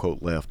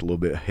quote-unquote left a little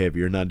bit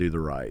heavier than I do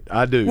the right.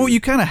 I do. Well, you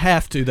kind of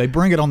have to. They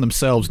bring it on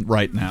themselves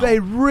right now. They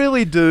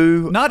really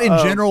do. Not in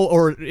general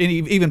or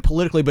even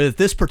politically, but at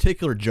this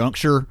particular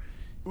juncture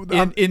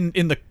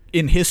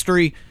in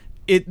history,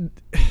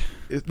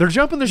 they're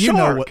jumping the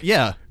shark.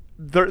 Yeah.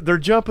 They're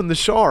jumping the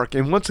shark.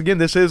 And once again,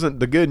 this isn't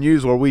the good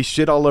news where we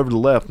shit all over the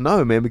left.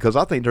 No, man, because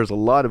I think there's a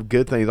lot of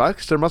good things. I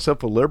consider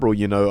myself a liberal.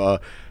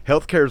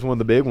 Healthcare is one of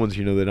the big ones,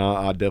 that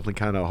I definitely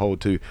kind of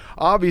hold to.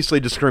 Obviously,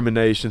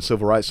 discrimination,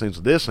 civil rights, things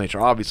of this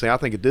nature. Obviously, I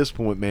think at this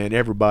point, man,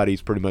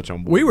 everybody's pretty much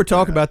on board. We were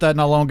talking about that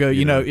not long ago.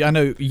 I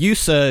know you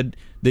said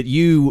that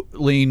you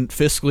lean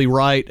fiscally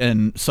right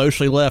and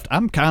socially left.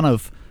 I'm kind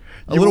of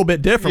a little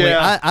bit differently.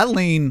 Yeah. I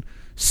lean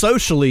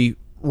socially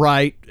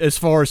right as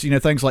far as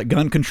things like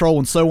gun control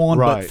and so on,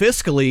 right. But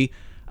fiscally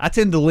I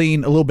tend to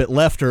lean a little bit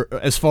lefter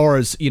as far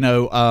as I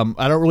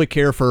don't really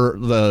care for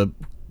the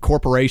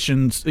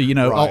corporations, right.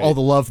 all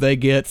the love they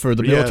get for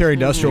the military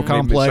industrial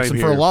complex and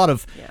for a lot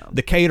of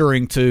the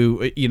catering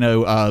to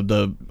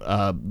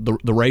the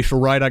racial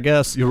right, I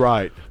guess. You're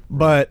right.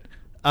 But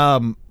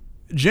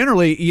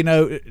generally,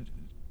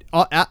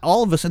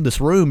 all of us in this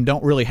room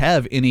don't really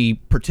have any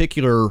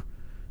particular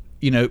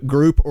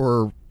group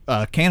or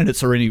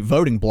candidates or any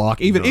voting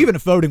block, even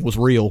if voting was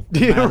real.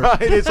 Yeah,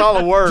 right. It's all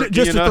a word.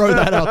 Just to throw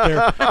that out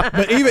there.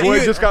 But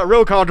it just got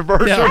real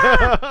controversial.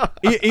 Yeah,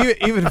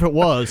 even if it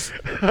was,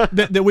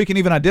 that we can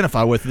even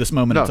identify with at this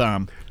moment in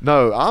time.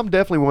 No, I'm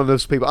definitely one of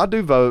those people. I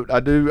do vote.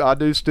 I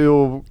do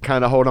still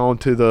kind of hold on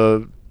to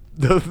the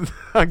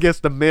I guess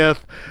the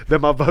myth that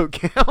my vote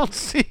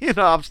counts.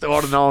 I'm still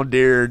holding on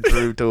dear and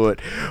true to it.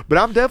 But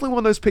I'm definitely one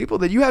of those people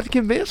that you have to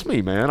convince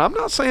me, man. I'm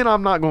not saying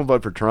I'm not going to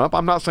vote for Trump.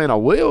 I'm not saying I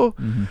will.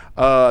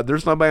 Mm-hmm.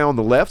 There's nobody on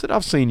the left that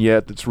I've seen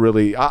yet that's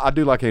really... I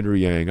do like Andrew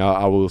Yang.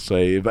 I will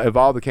say. Of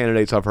all the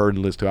candidates I've heard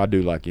and listened to, I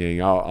do like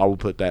Yang. I will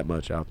put that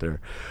much out there.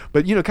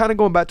 But, kind of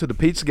going back to the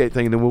Pizzagate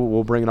thing, and then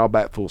we'll bring it all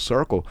back full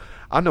circle.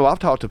 I know I've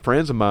talked to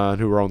friends of mine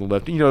who are on the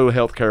left.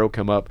 Health care will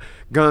come up.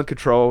 Gun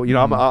control.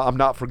 Mm-hmm. I'm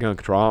not for gun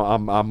control.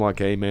 I'm like,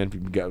 hey, man, if you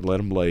got, let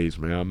them blaze,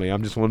 man. I mean,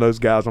 I'm just one of those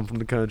guys. I'm from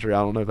the country.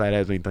 I don't know if that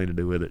has anything to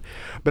do with it.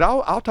 But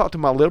I'll talk to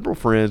my liberal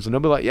friends, and they'll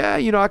be like, yeah,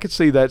 I could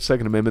see that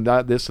Second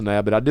Amendment, this and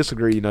that, but I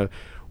disagree, As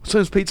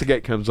soon as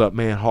Pizzagate comes up,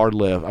 man, hard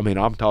left. I mean,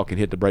 I'm talking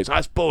hit the brakes.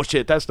 That's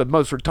bullshit. That's the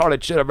most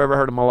retarded shit I've ever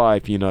heard in my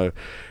life, And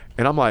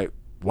I'm like,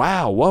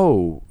 wow,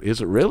 whoa, is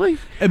it really?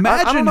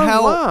 Imagine I don't know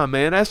how... why,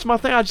 man. That's my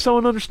thing. I just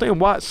don't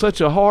understand why it's such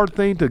a hard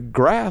thing to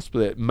grasp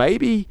that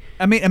maybe...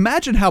 I mean,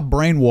 imagine how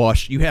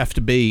brainwashed you have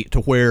to be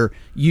to where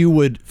you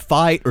would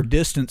fight or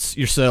distance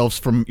yourselves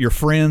from your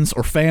friends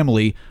or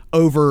family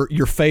over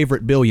your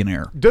favorite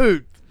billionaire.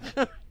 Dude...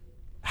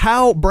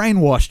 how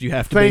brainwashed you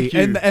have to Thank be.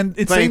 you. And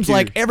it Thank seems you.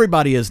 like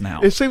everybody is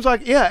now. It seems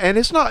like, yeah, and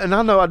it's not, and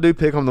I know I do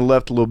pick on the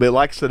left a little bit.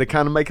 Like I said, to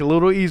kind of make it a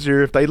little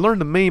easier. If they learn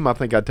the meme, I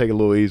think I'd take it a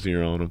little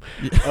easier on them.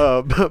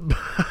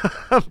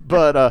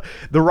 But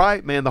the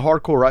right, man, the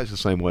hardcore right's the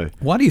same way.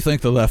 Why do you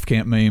think the left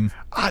can't meme?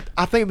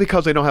 I think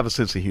because they don't have a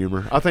sense of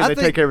humor. I think they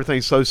take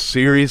everything so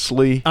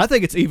seriously. I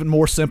think it's even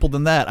more simple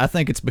than that. I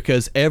think it's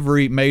because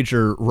every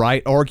major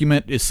right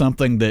argument is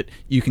something that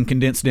you can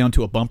condense down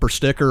to a bumper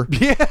sticker.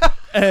 Yeah.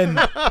 And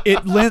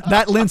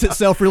that lends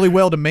itself really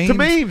well to memes. To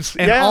memes,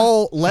 and yeah.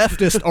 all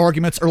leftist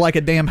arguments are like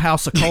a damn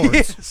house of cards.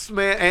 Yes,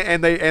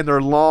 man, and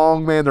they're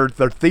long, man. They're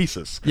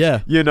thesis.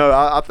 Yeah. You know,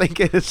 I think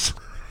it's.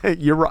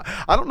 You're right.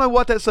 I don't know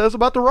what that says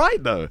about the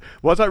right, though.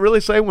 What's that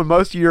really say when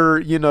most of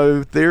your,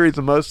 theories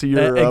and most of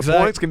your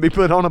points can be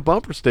put on a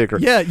bumper sticker?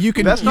 Yeah, you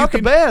can. That's not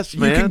the best,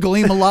 man. You can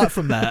glean a lot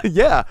from that.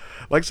 Yeah,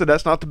 like I said,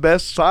 that's not the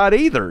best side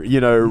either.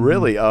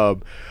 Really.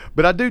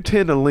 But I do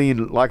tend to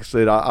lean, like I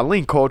said, I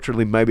lean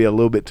culturally maybe a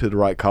little bit to the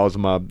right cause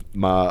of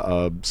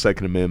my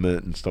Second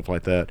Amendment and stuff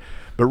like that.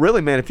 But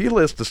really, man, if you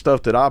list the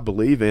stuff that I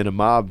believe in and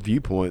my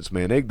viewpoints,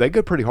 man, they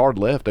go pretty hard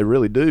left. They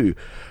really do.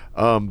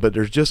 But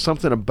there's just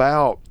something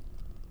about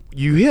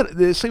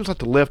it seems like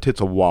the left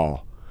hits a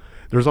wall.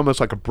 There's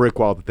almost like a brick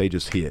wall that they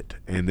just hit,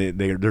 and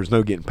there's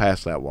no getting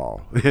past that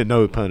wall.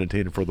 No pun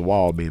intended for the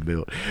wall being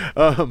built.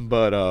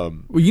 Well,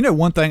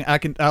 one thing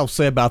I'll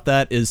say about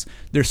that is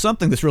there's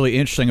something that's really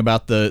interesting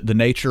about the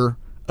nature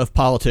of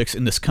politics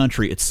in this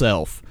country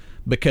itself,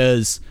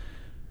 because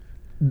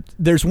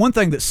there's one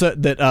thing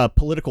that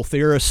political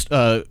theorists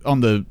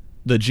on the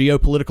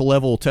geopolitical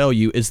level will tell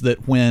you is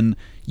that when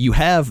you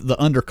have the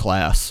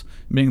underclass,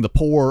 meaning the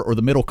poor or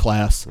the middle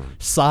class,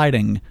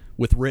 siding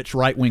with rich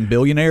right-wing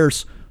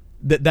billionaires,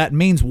 that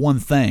means one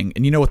thing,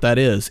 and you know what that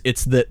is?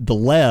 It's that the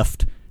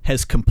left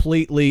has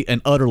completely and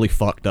utterly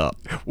fucked up.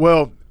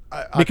 Well,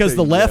 because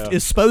the left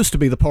is supposed to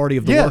be the party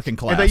of the working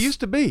class, and they used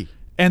to be.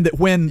 And that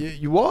when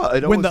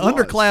the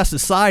underclass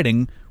is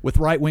siding with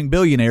right-wing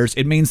billionaires,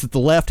 it means that the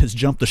left has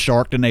jumped the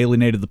shark and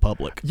alienated the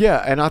public.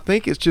 Yeah, and I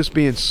think it's just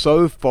being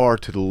so far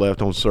to the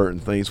left on certain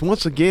things.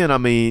 Once again,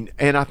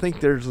 and I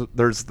think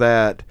there's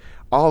that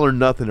all or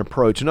nothing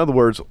approach. In other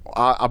words,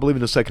 I believe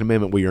in the Second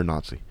Amendment. Well, you're a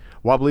Nazi.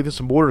 Well, I believe in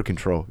some border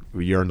control.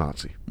 Well, you're a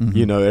Nazi.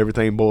 Mm-hmm.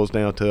 Everything boils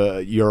down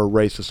to you're a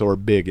racist or a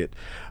bigot.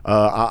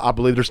 I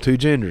believe there's two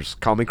genders.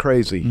 Call me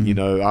crazy.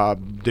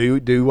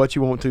 Mm-hmm. Do what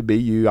you want to. Be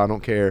you. I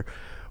don't care.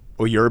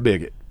 Well, you're a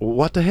bigot. Well,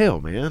 what the hell,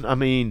 man? I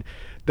mean,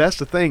 that's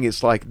the thing.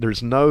 It's like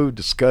there's no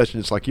discussion.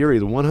 It's like you're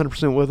either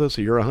 100% with us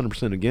or you're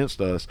 100% against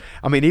us.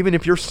 I mean, even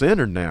if you're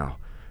centered now,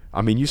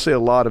 I mean, you see a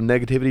lot of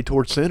negativity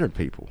towards centered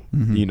people.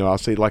 Mm-hmm. I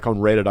see, like on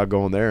Reddit, I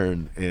go on there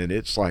and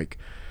it's like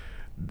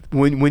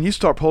when you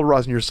start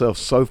polarizing yourself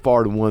so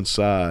far to one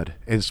side,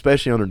 and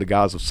especially under the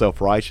guise of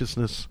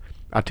self-righteousness,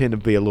 I tend to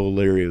be a little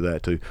leery of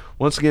that too.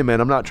 Once again,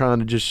 man, I'm not trying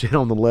to just shit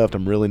on the left.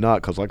 I'm really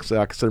not, because like I said,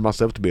 I consider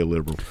myself to be a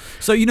liberal.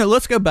 So,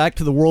 let's go back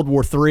to the World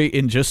War III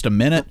in just a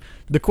minute.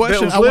 The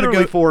question that was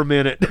literally for a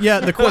minute. Yeah,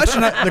 the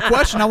question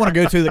I want to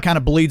go to that kind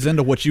of bleeds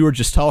into what you were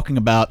just talking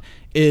about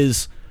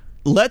is,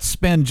 let's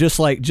spend just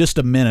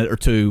a minute or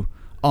two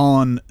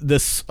on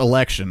this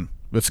election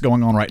that's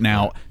going on right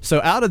now.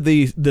 So out of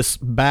this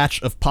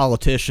batch of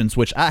politicians,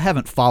 which I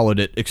haven't followed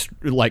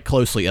it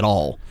closely at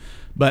all,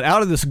 but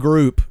out of this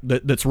group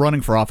that's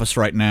running for office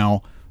right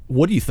now,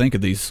 what do you think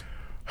of these?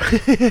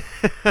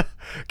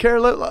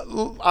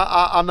 Carol,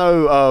 I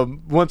know,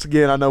 once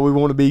again, I know we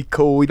want to be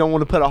cool. We don't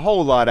want to put a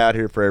whole lot out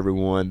here for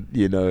everyone,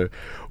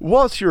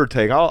 What's your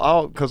take?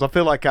 Because I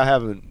feel like I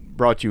haven't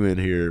brought you in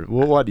here.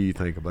 Well, what do you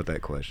think about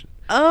that question?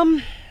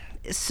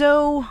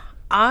 So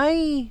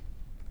I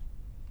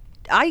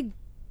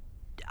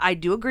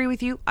do agree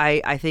with you.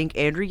 I think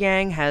Andrew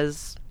Yang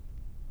has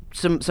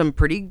some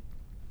pretty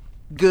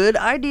good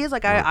ideas.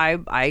 Like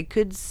I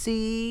could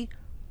see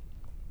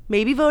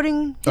maybe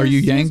voting Are you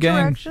Yang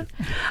Gang?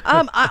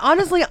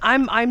 Honestly,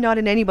 I'm not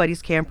in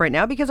anybody's camp right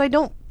now, because I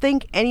don't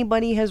think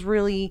anybody has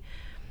really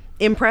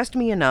impressed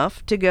me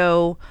enough to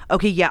go,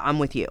 okay, yeah, I'm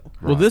with you.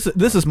 Well, this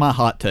is my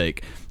hot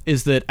take,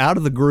 is that out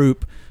of the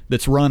group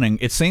that's running,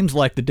 it seems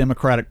like the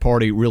Democratic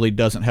Party really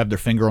doesn't have their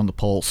finger on the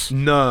pulse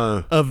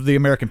of the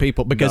American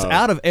people, because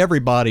out of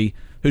everybody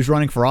who's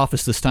running for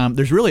office this time,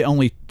 there's really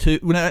only two.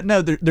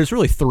 No, there's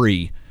really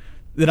three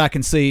that I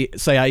can say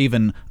I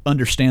even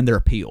understand their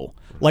appeal.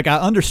 Like, I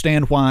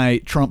understand why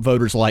Trump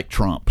voters like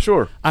Trump.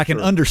 Sure. I can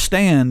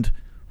understand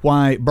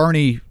why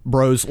Bernie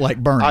bros like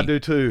Bernie. I do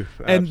too.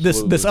 And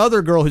this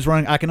other girl who's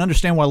running, I can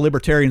understand why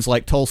libertarians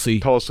like Tulsi.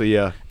 Tulsi,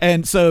 yeah.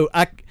 And so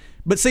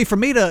but see, for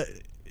me to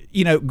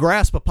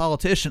grasp a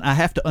politician, I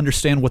have to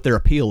understand what their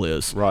appeal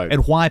is, right,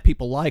 and why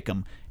people like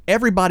them.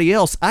 Everybody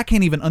else, I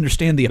can't even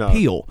understand the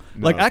appeal.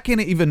 No. Like, I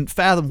can't even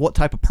fathom what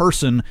type of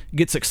person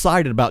gets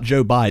excited about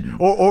Joe Biden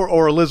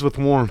or Elizabeth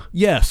Warren.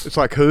 Yes, it's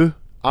like, who?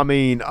 I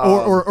mean,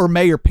 or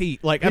Mayor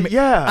Pete. Like, I mean,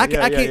 I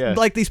can't. yeah.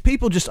 Like, these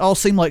people just all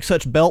seem like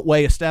such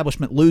Beltway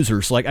establishment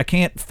losers. Like, I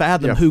can't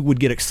fathom who would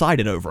get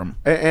excited over them.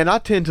 And I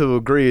tend to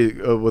agree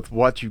with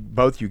what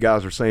both you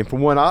guys are saying. For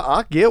one,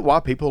 I get why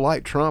people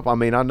like Trump. I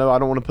mean, I know I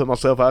don't want to put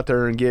myself out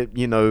there and get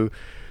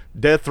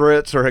death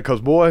threats, or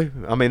because, boy,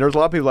 I mean, there's a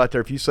lot of people out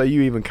there, if you say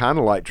you even kind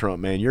of like Trump,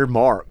 man, you're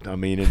marked. I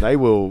mean, and they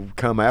will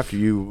come after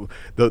you.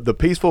 The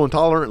peaceful and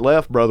tolerant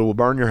left, brother, will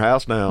burn your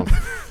house down.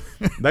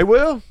 They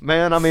will,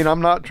 man. I mean,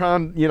 I'm not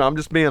trying, I'm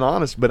just being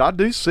honest, but I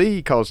do see,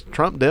 because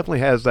Trump definitely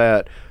has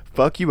that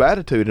fuck you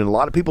attitude, and a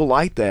lot of people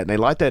like that, and they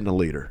like that in a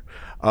leader.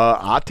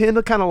 I tend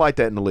to kind of like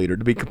that in a leader,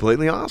 to be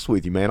completely honest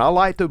with you, man. I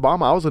liked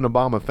Obama. I was an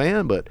Obama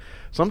fan, but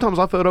sometimes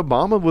I felt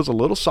Obama was a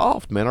little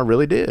soft, man. I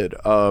really did.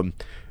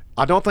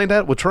 I don't think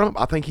that with Trump.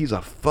 I think he's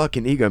a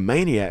fucking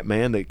egomaniac,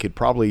 man, that could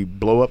probably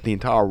blow up the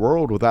entire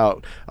world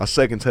without a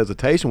second's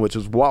hesitation, which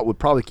is what would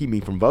probably keep me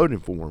from voting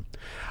for him.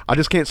 I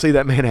just can't see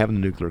that man having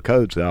the nuclear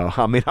codes, though.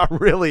 I mean,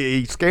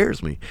 he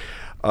scares me.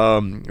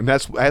 And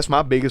that's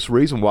my biggest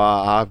reason why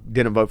I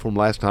didn't vote for him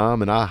last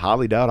time, and I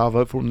highly doubt I'll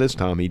vote for him this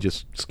time. He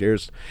just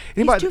scares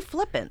anybody. He's too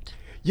flippant.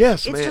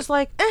 Yes, it's man. Just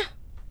like,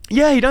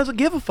 Yeah, he doesn't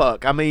give a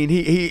fuck. I mean,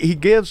 he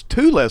gives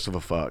too less of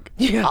a fuck.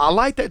 Yeah. I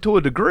like that to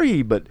a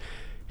degree, but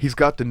he's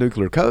got the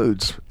nuclear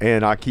codes,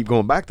 and I keep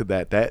going back to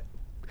that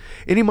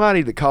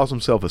anybody that calls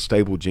himself a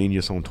stable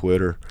genius on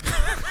Twitter,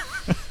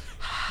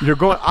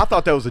 I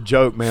thought that was a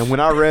joke, man. When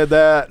I read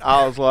that,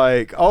 I was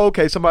like, oh,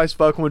 okay, somebody's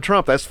fucking with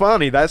Trump. That's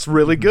funny. That's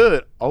really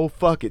good. Oh,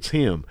 fuck, it's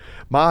him.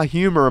 My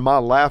humor and my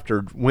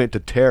laughter went to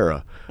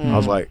Terra. I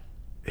was like,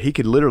 he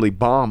could literally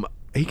bomb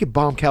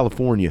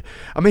California.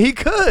 I mean, he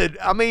could.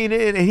 I mean,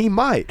 and he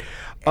might.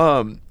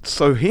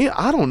 So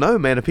I don't know,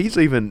 man, if he's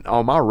even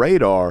on my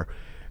radar.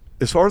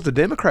 As far as the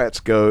Democrats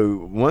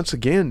go, once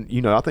again,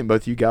 I think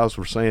both you guys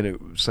were saying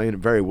it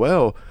very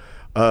well.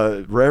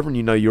 Reverend,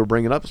 you were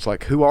bringing up, it's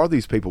like, who are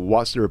these people?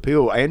 What's their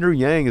appeal? Andrew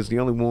Yang is the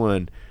only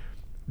one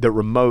that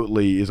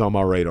remotely is on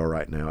my radar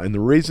right now. And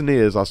the reason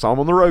is, I saw him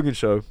on the Rogan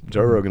show,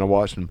 Joe Rogan. I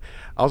watched him.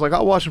 I was like,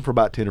 I'll watch him for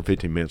about 10 or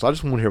 15 minutes. I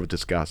just want to hear what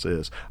this guy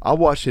says. I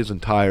watched his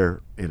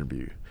entire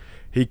interview.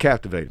 He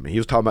captivated me. He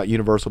was talking about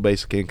universal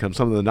basic income,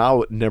 something that I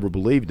would never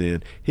believed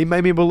in. He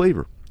made me a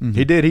believer. Mm-hmm.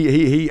 He did.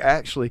 He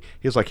actually,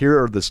 he was like,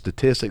 here are the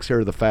statistics, here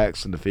are the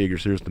facts and the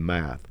figures, here's the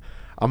math.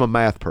 I'm a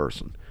math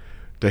person.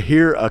 To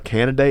hear a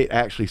candidate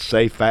actually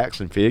say facts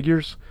and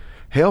figures,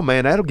 hell,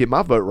 man, that'll get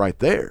my vote right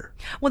there.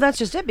 Well, that's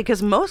just it,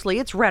 because mostly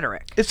it's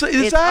rhetoric. It's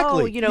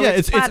exactly.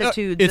 It's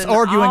platitudes. It's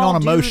arguing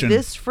on emotion. Do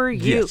this for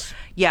you. Yes.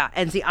 Yeah,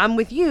 and see, I'm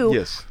with you.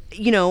 Yes.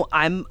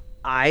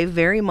 I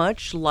very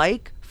much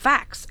like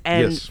facts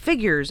and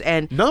figures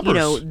and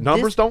numbers.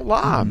 Numbers don't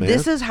lie, man.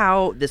 This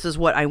is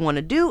what I want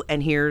to do,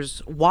 and here's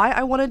why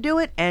I want to do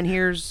it, and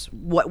here's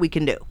what we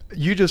can do.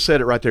 You just said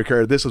it right there,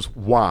 Kara. This is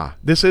why.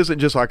 This isn't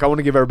just like, I want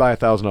to give everybody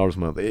 $1,000 a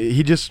month.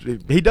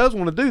 He does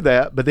want to do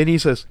that, but then he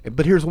says,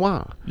 but here's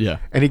why. Yeah.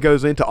 And he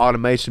goes into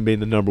automation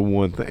being the number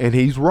one thing, and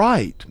he's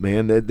right,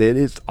 man. That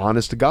is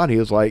honest to God. He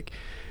was like,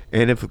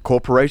 and if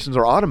corporations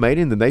are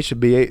automating, then they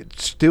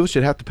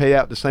should have to pay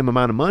out the same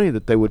amount of money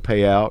that they would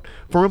pay out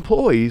for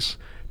employees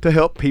to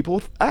help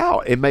people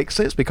out. It makes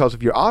sense, because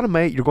if you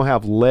automate, you're going to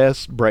have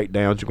less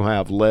breakdowns, you're going to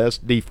have less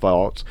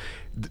defaults.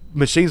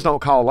 Machines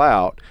don't call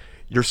out.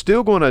 You're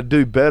still going to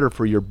do better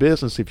for your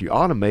business if you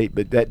automate,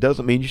 but that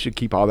doesn't mean you should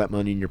keep all that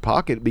money in your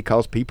pocket,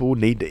 because people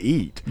need to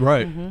eat.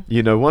 Right.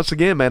 Mm-hmm. Once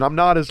again, man, I'm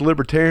not as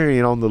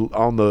libertarian on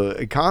the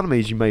economy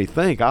as you may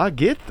think. I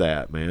get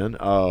that, man.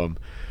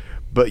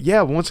 But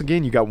yeah, once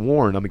again, you got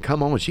Warren. I mean,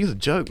 come on, she's a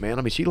joke, man.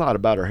 I mean, she lied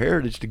about her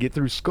heritage to get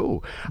through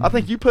school. I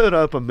think you put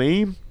up a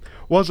meme.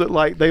 Was it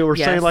like they were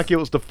saying like it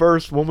was the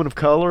first woman of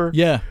color?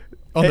 Yeah.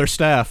 On their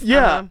staff.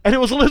 Yeah. And it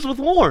was Elizabeth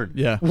Warren.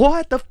 Yeah.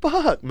 What the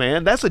fuck,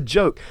 man? That's a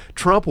joke.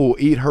 Trump will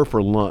eat her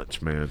for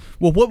lunch, man.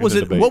 Well, what was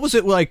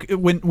it like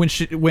when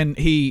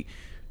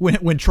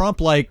Trump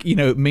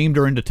memed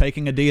her into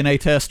taking a DNA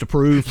test to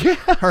prove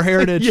her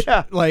heritage?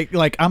 Yeah.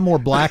 Like I'm more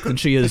black than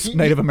she is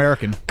Native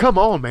American. Come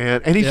on,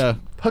 man. And he's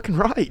fucking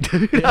right,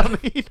 dude. Yeah. I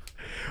mean,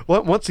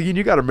 once again,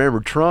 you got to remember,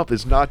 Trump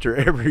is not your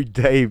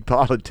everyday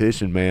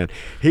politician, man.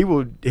 He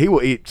will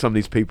eat some of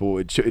these people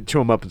and chew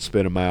them up and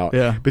spit them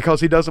out,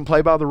 because he doesn't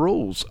play by the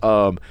rules.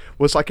 Well,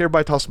 it's like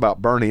everybody talks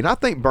about Bernie, and I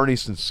think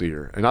Bernie's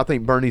sincere, and I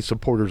think Bernie's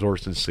supporters are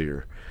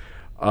sincere.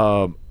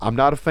 I'm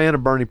not a fan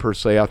of Bernie per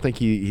se. I think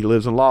he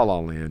lives in la la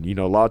land.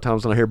 A lot of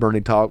times when I hear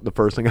Bernie talk, the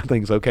first thing I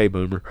think is, okay,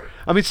 boomer.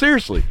 I mean,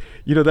 seriously,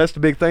 that's the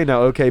big thing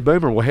now. Okay,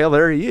 boomer. Well, hell,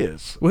 there he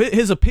is. Well,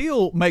 his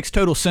appeal makes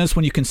total sense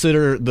when you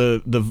consider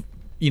the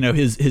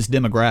his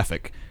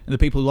demographic and the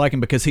people who like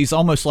him, because he's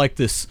almost like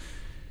this,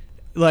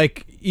 not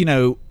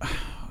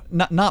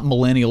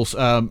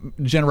millennials,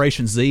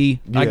 Generation Z,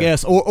 I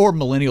guess, or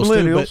millennials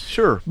too. But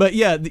sure. But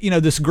yeah,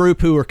 this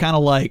group who are kind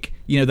of like,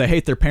 they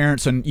hate their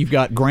parents, and you've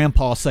got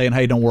grandpa saying,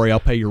 "Hey, don't worry,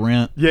 I'll pay your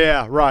rent."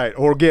 Yeah, right.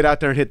 Or get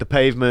out there and hit the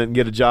pavement and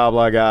get a job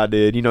like I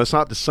did. It's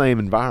not the same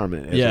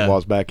environment as it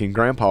was back in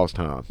grandpa's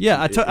time. Yeah,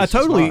 I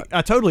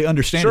totally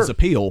understand his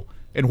appeal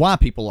and why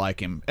people like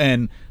him.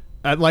 And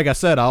like I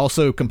said, I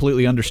also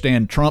completely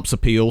understand Trump's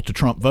appeal to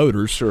Trump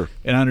voters. Sure.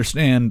 And I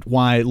understand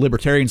why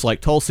libertarians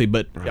like Tulsi,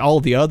 but all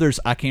of the others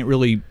I can't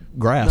really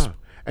grasp. No.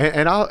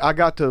 And I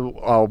got to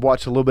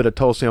watch a little bit of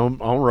Tulsi on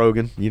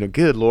Rogan.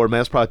 Good Lord,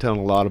 man, that's probably telling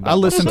a lot about. I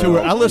listened to her.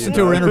 I listened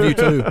to her interview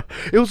too.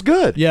 It was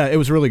good. Yeah, it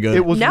was really good.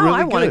 It was now really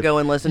I want to good. go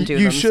and listen to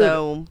You them. should.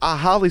 So I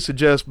highly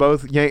suggest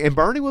both. Yang and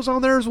Bernie was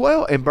on there as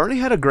well, and Bernie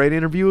had a great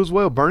interview as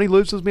well. Bernie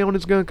loses me on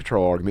his gun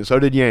control argument. So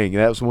did Yang.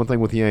 That was one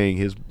thing with Yang.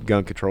 His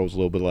gun control is a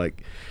little bit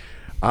like.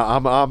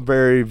 I'm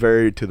very,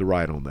 very to the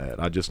right on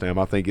that. I just am.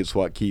 I think it's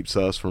what keeps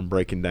us from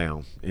breaking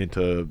down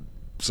into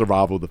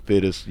survival of the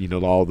fittest.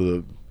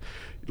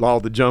 Law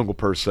of the jungle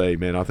per se,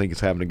 man. I think it's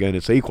having a gun.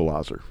 It's an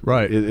equalizer.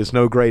 Right. It's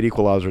no great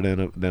equalizer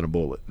than a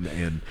bullet.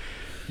 And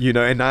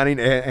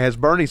as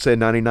Bernie said,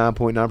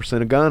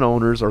 99.9% of gun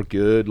owners are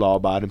good,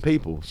 law-abiding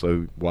people.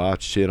 So why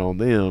shit on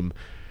them?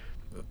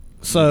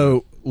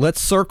 So let's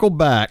circle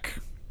back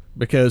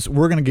because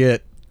we're going to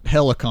get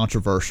hella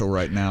controversial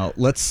right now.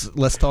 Let's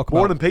talk about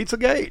More than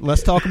Pizzagate.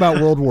 Let's talk about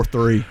World War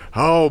III.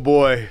 Oh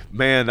boy,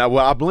 man!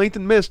 I blinked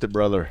and missed it,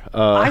 brother.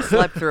 I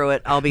slept through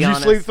it. I'll be You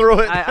honest. sleep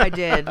through it? I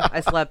did. I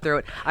slept through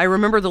it. I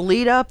remember the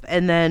lead up,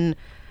 and then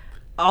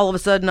all of a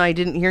sudden I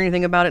didn't hear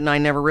anything about it, and I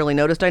never really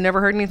noticed. I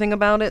never heard anything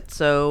about it.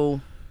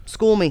 So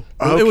school me.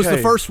 It was the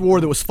Okay. first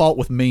war that was fought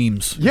with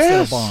memes instead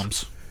Yes. of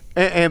bombs.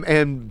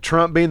 And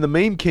Trump being the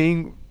meme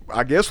king,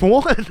 I guess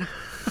won.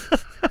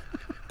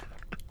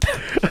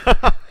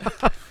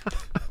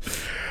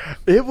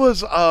 It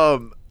was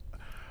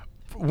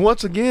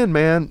once again,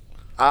 man.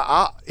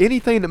 I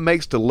anything that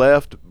makes the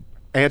left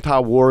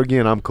anti-war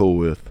again, I'm cool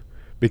with,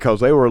 because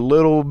they were a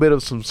little bit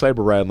of some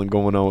saber rattling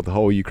going on with the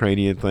whole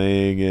Ukrainian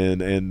thing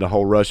and the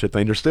whole Russia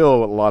thing. There's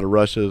still a lot of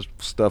Russia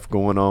stuff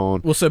going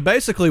on. Well, so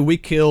basically, we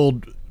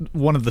killed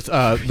one of the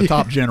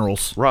top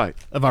generals Right.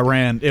 of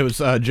Iran. It was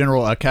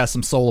General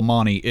Qasem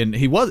Soleimani, and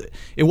it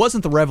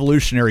wasn't the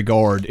Revolutionary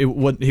Guard. He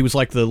was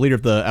like the leader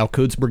of the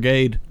Al-Quds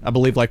Brigade, I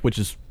believe, which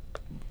is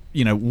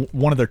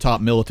one of their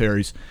top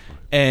militaries.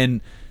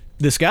 And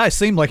this guy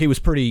seemed like he was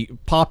pretty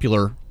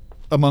popular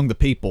among the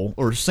people,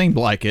 or seemed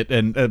like it.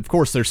 And of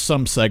course, there's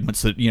some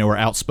segments that are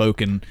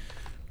outspoken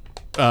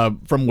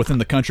from within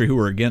the country who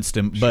are against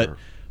him. Sure.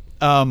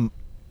 But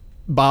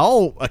by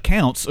all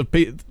accounts of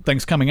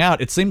things coming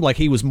out, it seemed like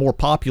he was more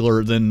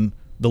popular than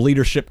the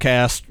leadership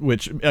cast,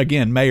 which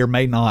again may or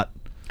may not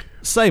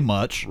say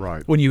much.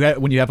 Right. When you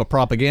have a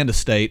propaganda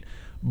state.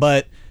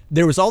 But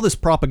there was all this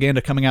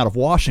propaganda coming out of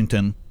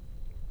Washington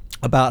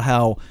about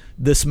how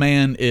this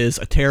man is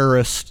a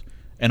terrorist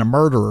and a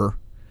murderer,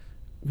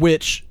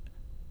 which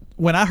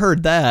when I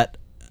heard that,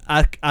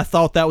 I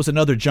thought that was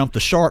another jump the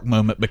shark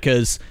moment,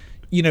 because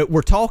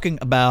we're talking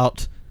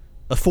about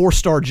a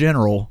 4-star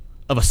general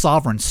of a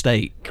sovereign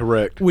state.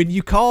 Correct. When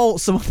you call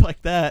someone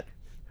like that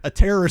a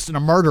terrorist and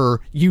a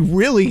murderer, you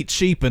really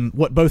cheapen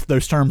what both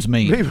those terms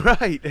mean.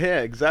 Right.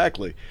 Yeah.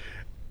 Exactly.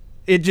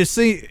 It just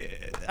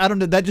I don't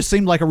know. That just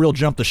seemed like a real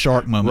jump the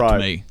shark moment to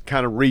me.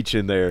 Kind of reach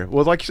in there.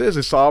 Well, like you said, it's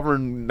a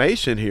sovereign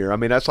nation here. I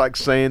mean, that's like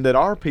saying that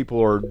our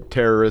people are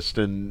terrorists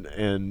and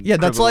Yeah,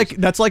 that's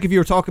criminals. like if you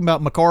were talking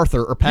about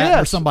MacArthur or Patton or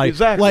Yes, somebody.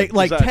 exactly,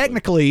 Like exactly.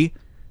 technically,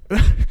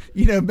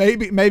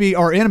 maybe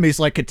our enemies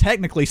could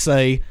technically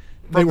say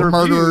they From were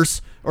their view.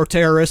 murderers or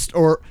terrorists,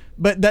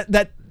 but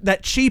that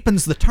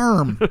cheapens the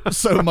term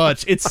so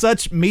much. It's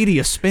such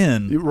media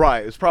spin.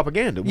 Right. It's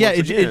propaganda. Yeah,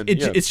 once again,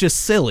 yeah. it's just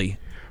silly.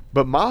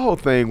 But my whole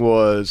thing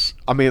was,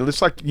 I mean,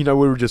 it's like, we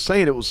were just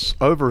saying it was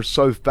over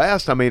so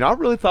fast. I mean, I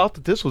really thought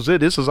that this was it.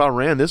 This is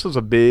Iran. This was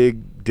a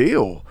big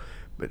deal.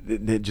 But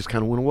it just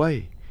kind of went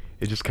away.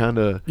 It just kind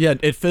of... Yeah,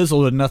 it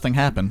fizzled and nothing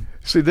happened.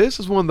 See, this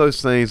is one of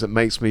those things that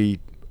makes me...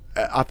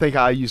 I think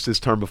I used this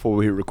term before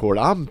we hit record.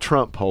 I'm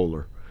Trump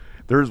polar.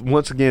 There's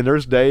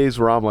days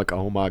where I'm like,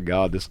 oh my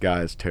God, this guy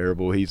is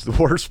terrible. He's the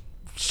worst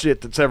shit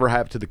that's ever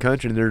happened to the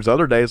country. And there's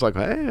other days like,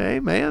 hey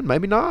man,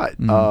 maybe not.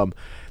 Mm-hmm.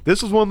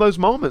 This is one of those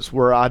moments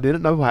where I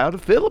didn't know how to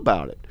feel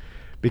about it,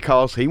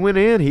 because he went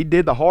in, he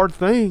did the hard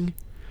thing.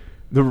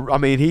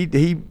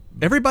 He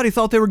Everybody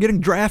thought they were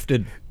getting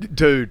drafted.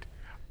 dude,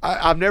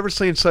 I've never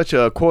seen such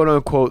a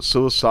quote-unquote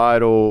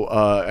suicidal,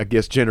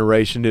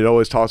 generation. It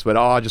always talks about,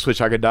 I just wish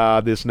I could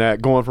die, this and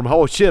that, going from,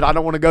 oh, shit, I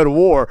don't want to go to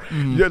war,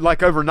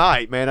 like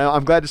overnight, man.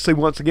 I'm glad to see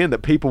once again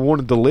that people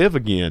wanted to live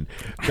again.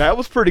 That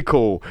was pretty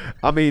cool.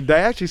 I mean, they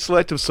actually,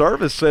 Selective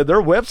Service said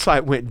their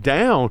website went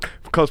down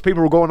because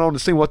people were going on to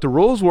see what the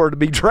rules were to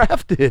be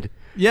drafted.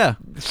 Yeah.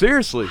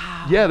 Seriously.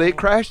 Yeah, they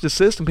crashed the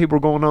system. People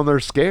were going on there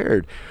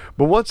scared.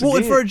 But once Well,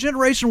 again... and for a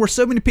generation where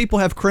so many people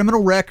have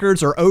criminal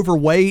records or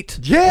overweight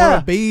Yeah. or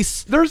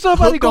obese, There's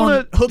nobody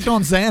hooked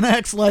on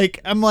Xanax,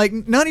 I'm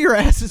like, none of your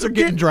asses are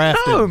getting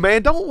drafted. No,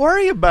 man, don't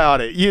worry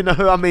about it.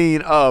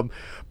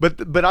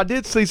 But I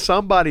did see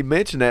somebody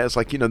mention that. It's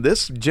like,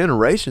 this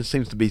generation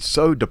seems to be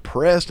so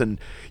depressed, and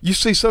you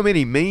see so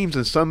many memes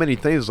and so many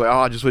things like,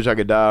 I just wish I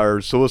could die,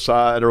 or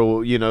suicide,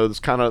 or, this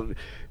kind of,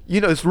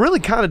 it's really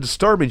kind of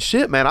disturbing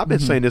shit, man. I've been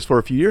saying this for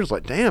a few years.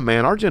 Like, damn,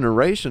 man, our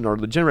generation or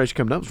the generation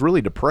coming up is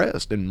really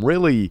depressed and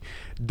really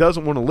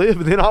doesn't want to live.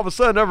 And then all of a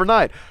sudden,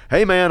 overnight,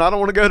 hey, man, I don't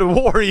want to go to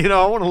war.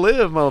 I want to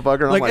live,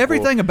 motherfucker. And Like, I'm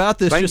everything about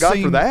this thank just God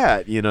seemed, for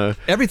that,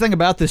 Everything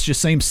about this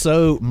just seems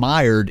so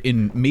mired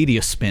in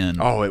media spin.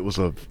 Oh, it was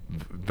a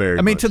very.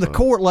 I mean, to the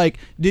core. Like,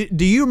 do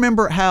you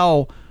remember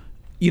how,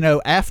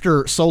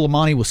 after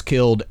Soleimani was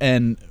killed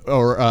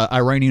or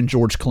Iranian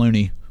George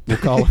Clooney, we'll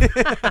call him,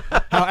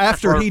 how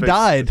after he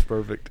died, that's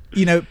perfect.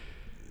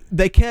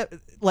 They kept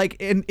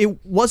and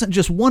it wasn't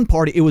just one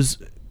party; it was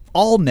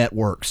all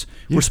networks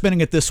were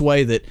spinning it this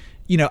way that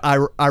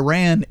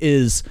Iran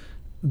is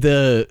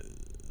the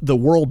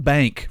World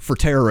Bank for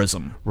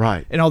terrorism,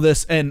 right, and all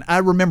this. And I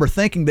remember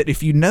thinking that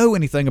if you know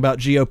anything about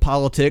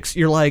geopolitics,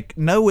 you're like,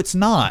 no, it's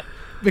not,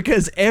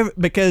 because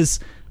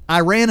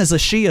Iran is a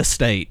Shia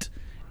state.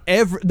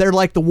 They're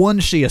like the one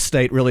Shia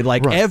state, really.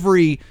 Like,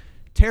 every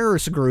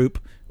terrorist group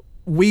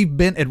we've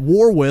been at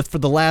war with for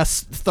the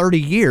last 30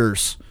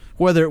 years,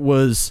 whether it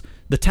was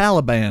the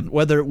Taliban,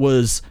 whether it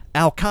was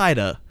Al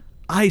Qaeda,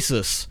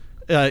 ISIS,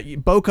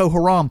 Boko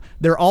Haram,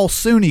 they're all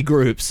Sunni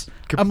groups.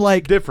 I'm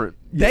like, different.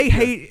 They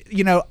hate,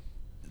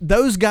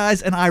 those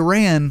guys in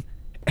Iran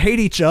hate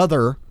each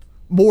other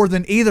more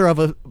than either of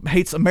us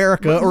hates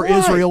America or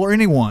Israel or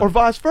anyone. Or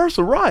vice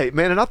versa, right,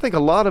 man. And I think a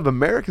lot of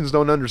Americans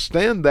don't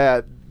understand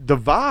that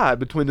divide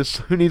between the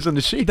Sunnis and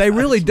the Shiites. They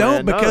really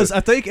don't, because I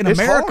think it's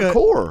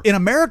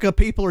America,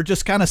 people are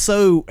just kind of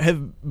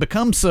have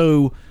become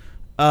so,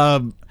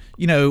 have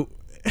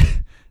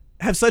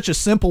such a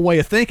simple way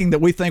of thinking that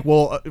we think,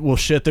 well,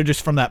 shit, they're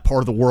just from that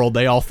part of the world.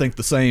 They all think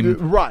the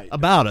same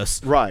about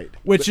us. Right.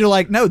 Which you're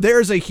like, no,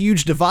 there's a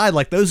huge divide.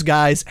 Like, those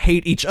guys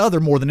hate each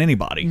other more than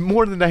anybody.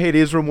 More than they hate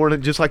Israel, more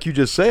than, just like you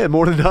just said,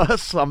 more than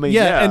us. I mean,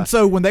 yeah. And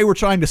so when they were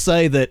trying to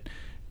say that,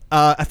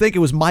 I think it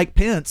was Mike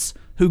Pence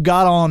who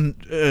got on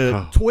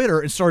Twitter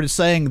and started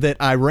saying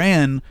that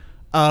Iran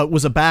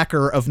was a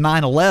backer of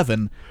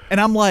 9/11. And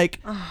I'm like,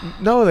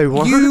 no, they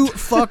weren't. You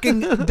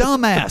fucking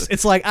dumbass.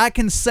 It's like, I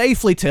can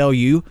safely tell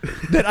you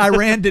that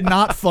Iran did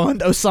not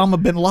fund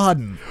Osama bin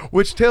Laden.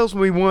 Which tells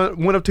me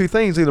one of two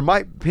things. Either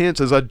Mike Pence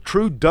is a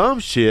true dumb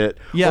shit,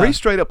 or he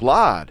straight up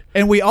lied.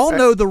 And we all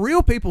know the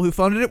real people who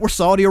funded it were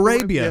Saudi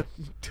Arabia,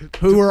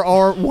 who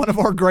are one of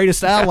our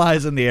greatest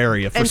allies in the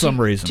area for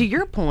some reason. To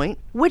your point,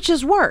 which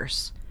is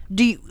worse?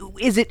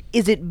 Is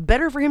it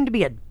better for him to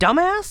be a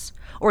dumbass?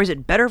 Or is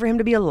it better for him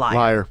to be a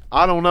liar?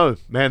 I don't know,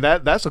 man.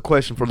 That's a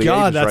question for the ages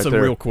right there. God, that's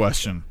a real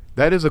question.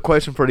 That is a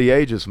question for the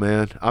ages,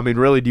 man. I mean,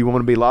 really, do you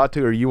want to be lied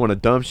to, or you want to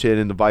dumb shit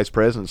in the vice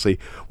presidency?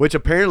 Which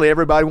apparently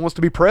everybody wants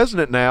to be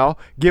president now,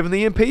 given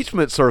the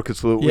impeachment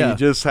circus that we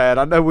just had.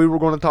 I know we were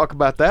going to talk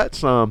about that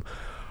some.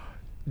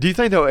 Do you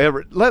think they'll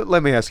ever...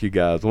 Let me ask you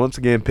guys, once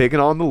again, picking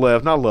on the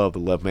left, and I love the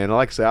left, man.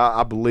 Like I say,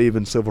 I believe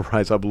in civil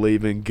rights. I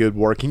believe in good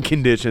working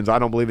conditions. I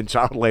don't believe in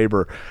child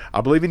labor. I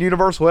believe in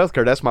universal health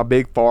care. That's my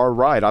big far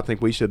right. I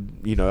think we should,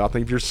 I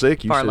think if you're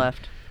sick, you should... Far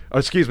left. Oh,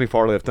 excuse me,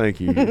 far left. Thank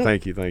you.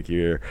 Thank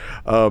you.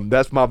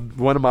 That's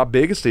one of my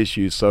biggest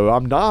issues. So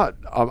I'm not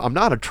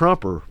a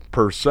Trumper,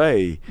 per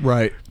se.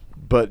 Right.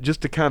 But just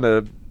to kind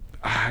of,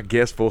 I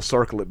guess, full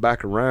circle it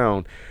back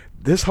around,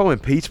 this whole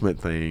impeachment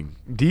thing,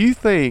 do you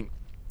think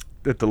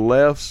that the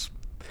left's...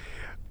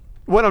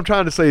 What I'm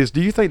trying to say is,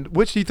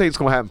 which do you think is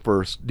going to happen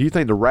first? Do you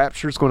think the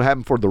rapture is going to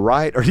happen for the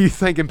right, or do you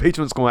think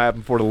impeachment is going to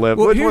happen for the left?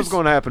 Which one's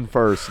going to happen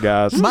first,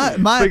 guys? My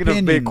Speaking opinion,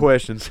 of big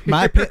questions.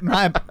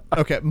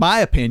 my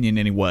opinion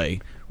anyway,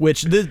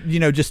 which,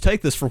 just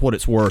take this for what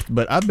it's worth,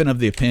 but I've been of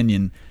the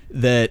opinion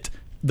that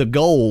the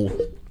goal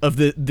of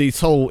these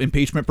whole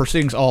impeachment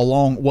proceedings all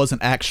along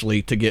wasn't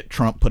actually to get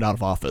Trump put out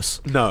of office.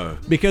 No.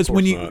 Because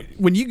when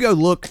you go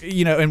look,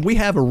 and we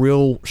have a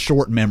real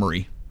short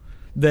memory,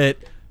 that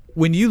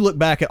when you look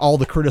back at all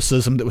the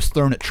criticism that was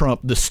thrown at Trump,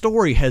 the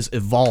story has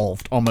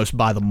evolved almost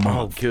by the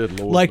month. Oh, good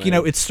Lord, like,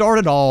 man. It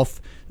started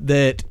off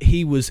that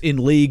he was in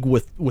league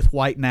with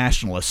white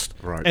nationalists,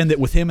 right, and that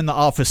with him in the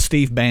office,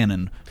 Steve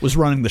Bannon was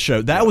running the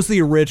show. That was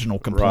the original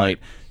complaint. Right.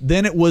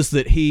 Then it was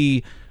that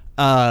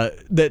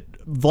that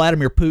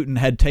Vladimir Putin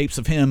had tapes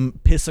of him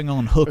pissing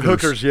on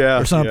hookers,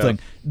 or something.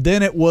 Yeah.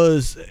 Then it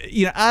was,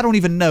 I don't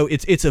even know.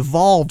 It's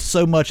evolved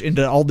so much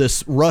into all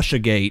this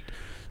Russiagate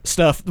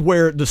stuff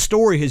where the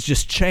story has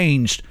just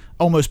changed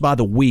almost by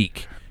the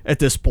week at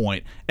this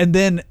point. And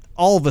then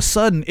all of a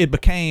sudden it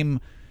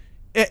became,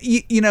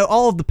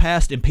 all of the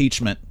past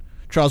impeachment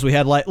trials we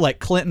had, like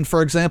Clinton,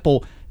 for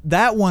example,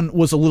 that one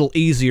was a little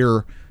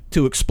easier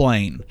to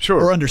explain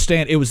or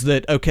understand. It was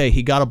that, okay,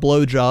 he got a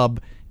blowjob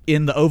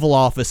in the Oval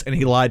Office and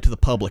he lied to the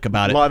public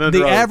about it.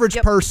 The average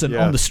person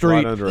on the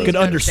street could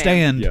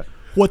understand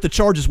what the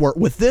charges were.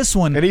 With this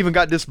one, and even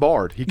got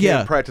disbarred. He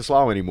can't practice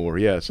law anymore.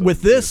 So,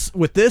 with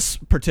this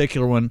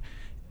particular one,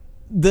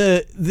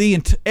 the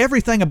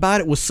everything about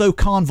it was so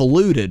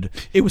convoluted.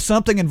 It was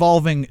something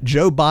involving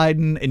Joe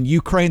Biden and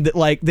Ukraine that,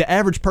 like, the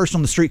average person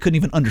on the street couldn't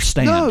even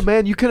understand. No,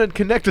 man, you couldn't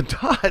connect the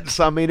dots.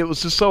 I mean, it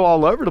was just so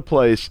all over the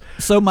place.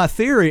 So my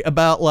theory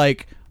about,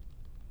 like,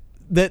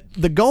 that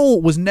the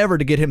goal was never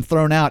to get him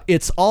thrown out.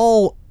 It's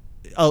all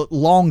a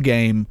long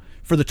game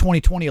for the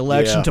 2020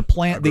 election to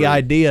plant the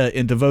idea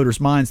into voters'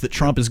 minds that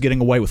Trump is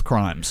getting away with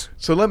crimes.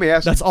 So let me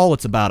ask you. That's all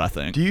it's about, I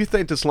think. Do you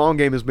think this long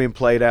game is being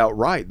played out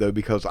right, though?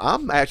 Because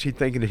I'm actually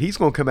thinking that he's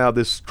going to come out of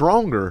this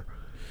stronger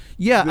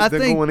I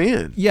think, going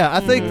in. Yeah,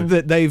 I think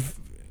that they've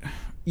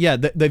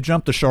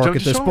jumped the shark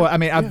at this point. I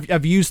mean,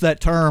 I've used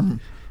that term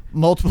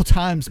multiple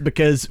times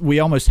because we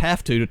almost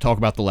have to talk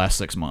about the last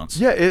 6 months.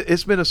 Yeah,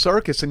 it's been a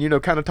circus,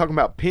 and kind of talking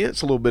about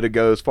Pence a little bit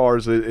ago as far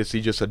as is he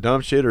just a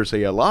dumb shit or is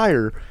he a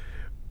liar?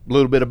 A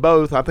little bit of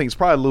both. I think it's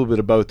probably a little bit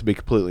of both, to be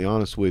completely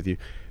honest with you.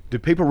 Do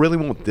people really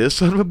want this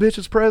son of a bitch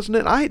as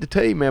president? I hate to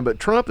tell you, man,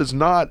 but Trump is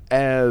not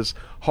as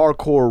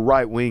hardcore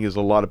right-wing as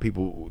a lot of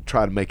people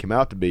try to make him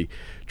out to be.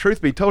 Truth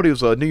be told, he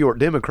was a New York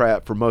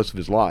Democrat for most of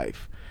his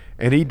life.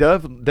 And he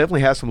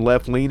definitely has some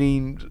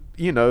left-leaning,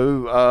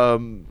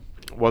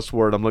 what's the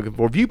word I'm looking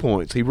for?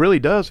 Viewpoints. He really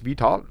does. If you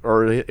talk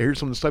or hear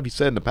some of the stuff he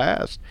said in the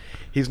past,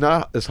 he's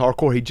not as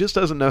hardcore. He just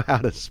doesn't know how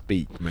to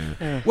speak, man.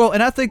 Yeah. Well,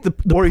 and I think the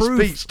or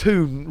proof, he speaks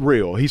too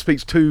real. He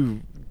speaks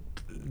too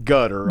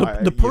gutter.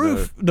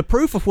 The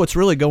proof of what's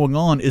really going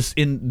on is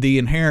in the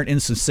inherent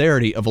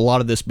insincerity of a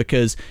lot of this,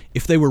 because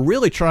if they were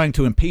really trying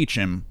to impeach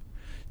him,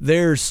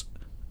 there's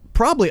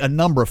probably a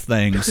number of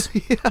things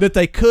that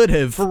they could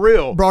have for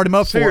real brought him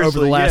up for over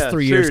the last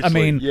 3 years. I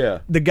mean,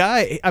 the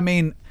guy, I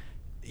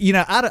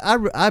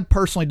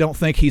personally don't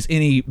think he's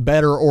any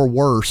better or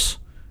worse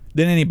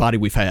than anybody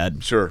we've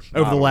had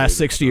over the last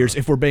 60 years,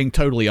 if we're being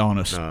totally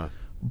honest.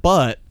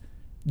 But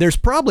there's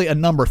probably a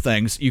number of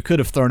things you could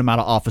have thrown him out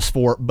of office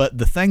for, but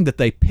the thing that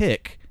they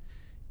pick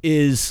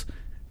is,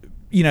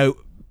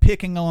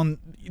 picking on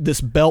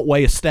this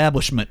Beltway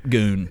establishment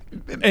goon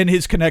and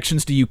his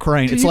connections to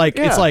Ukraine. It's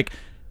like,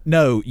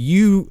 no,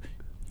 you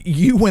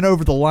went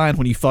over the line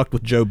when you fucked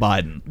with Joe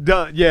Biden.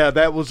 Yeah,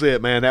 that was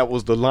it, man. That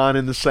was the line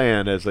in the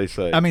sand, as they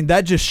say. I mean,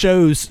 that just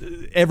shows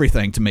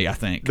everything to me, I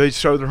think. They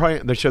showed their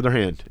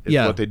hand. Is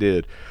what they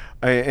did.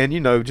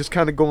 And just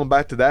kind of going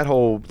back to that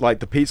whole, like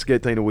the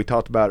Pizzagate thing that we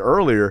talked about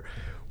earlier,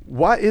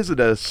 why is it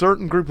a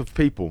certain group of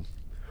people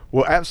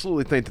will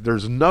absolutely think that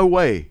there's no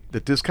way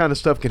that this kind of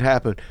stuff can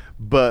happen,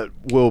 but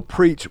will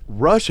preach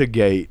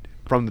Russiagate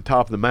from the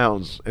top of the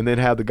mountains and then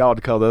have the gall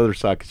to call the other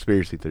side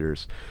conspiracy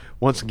theorists?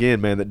 Once again,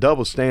 man, that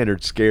double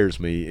standard scares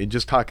me. And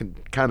just talking,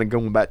 kind of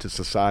going back to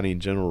society in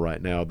general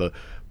right now, the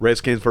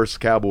Redskins versus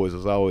Cowboys,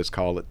 as I always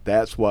call it,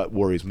 that's what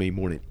worries me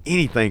more than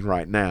anything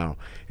right now,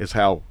 is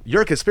how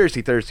you're a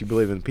conspiracy theorist, you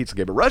believe in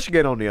Pizzagate. But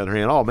Russiagate, on the other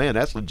hand, oh, man,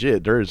 that's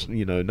legit. There's,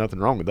 nothing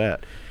wrong with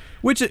that.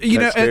 Which,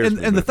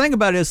 and the thing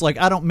about it is, like,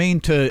 I don't mean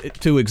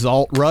to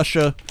exalt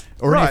Russia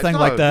or anything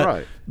like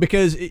that,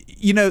 because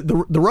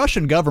the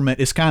Russian government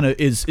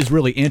is is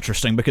really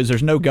interesting, because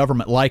there's no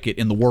government like it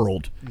in the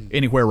world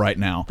anywhere right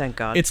now. Thank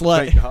God. It's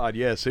like, thank God,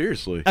 yeah,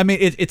 seriously. I mean,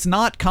 it's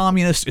not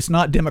communist, it's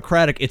not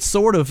democratic. It's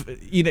sort of,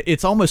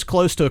 it's almost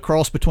close to a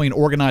cross between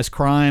organized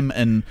crime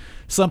and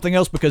something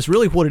else, because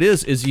really what it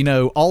is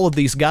all of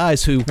these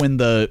guys who, when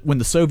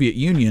the Soviet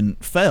Union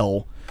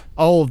fell,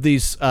 all of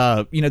these,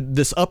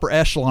 this upper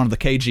echelon of the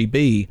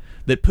KGB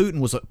that Putin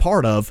was a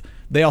part of,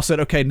 they all said,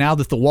 okay, now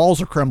that the walls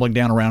are crumbling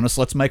down around us,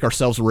 let's make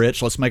ourselves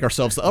rich, let's make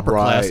ourselves the upper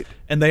class.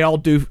 And they all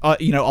do,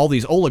 all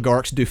these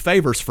oligarchs do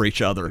favors for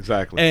each other.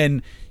 Exactly.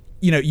 And,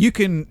 you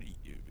can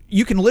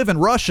live in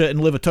Russia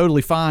and live a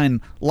totally fine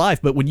life,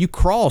 but when you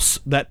cross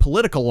that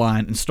political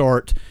line and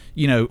start,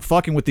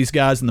 fucking with these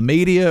guys in the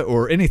media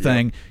or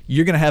anything,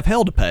 you're going to have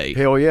hell to pay.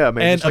 Hell yeah,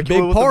 man. And a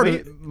big part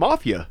of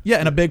mafia. Yeah,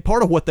 and a big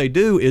part of what they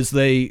do is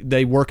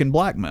they work in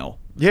blackmail.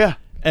 Yeah.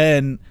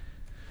 And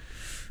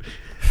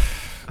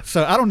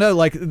so I don't know,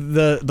 like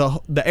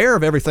the air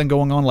of everything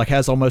going on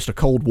has almost a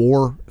Cold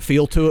War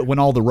feel to it when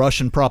all the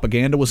Russian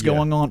propaganda was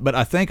going on. But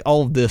I think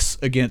all of this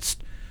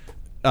against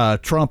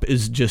Trump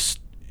is just,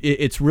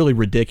 it's really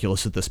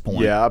ridiculous at this point.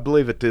 Yeah, I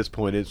believe at this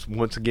point it's,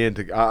 once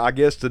again, I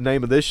guess the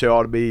name of this show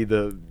ought to be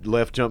The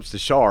Left Jumps the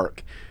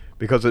Shark,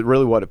 because it's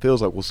really what it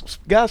feels like. Well,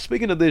 guys,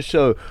 speaking of this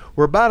show,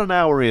 we're about an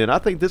hour in. I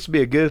think this would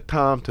be a good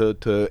time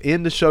to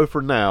end the show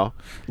for now.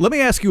 Let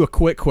me ask you a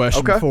quick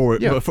question before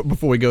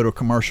we go to a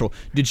commercial.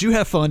 Did you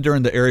have fun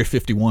during the Area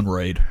 51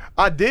 raid?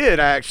 I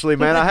did, actually,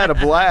 man. I had a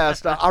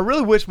blast. I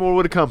really wish more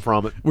would have come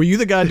from it. Were you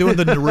the guy doing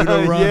the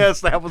Naruto run? Yes,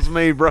 that was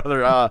me,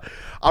 brother.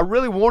 I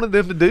really wanted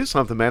them to do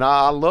something, man.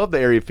 I love the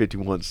Area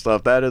 51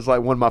 stuff. That is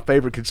like one of my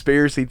favorite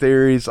conspiracy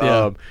theories.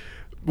 Yeah.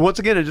 Once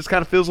again, it just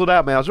kind of fizzled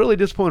out, man. I was really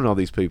disappointed in all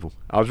these people.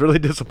 I was really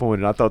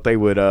disappointed. I thought they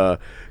would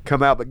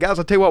come out. But, guys,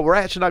 I'll tell you what, we're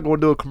actually not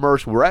going to do a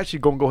commercial. We're actually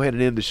going to go ahead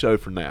and end the show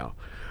for now.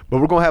 But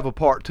we're going to have a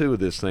part 2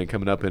 of this thing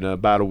coming up in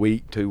about a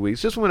week, 2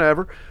 weeks, just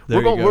whenever.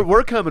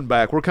 We're coming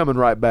back. We're coming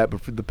right back. But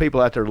for the people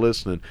out there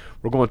listening,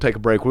 we're going to take a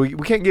break. We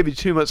can't give you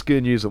too much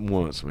good news at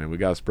once. I mean, we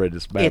got to spread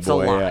this bad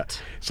boy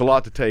out. It's a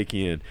lot to take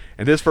in.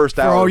 And this first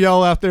hour, for all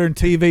y'all out there in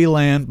TV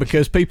land,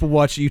 because people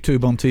watch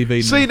YouTube on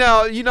TV. See,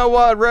 now, you know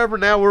what,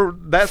 Reverend? Now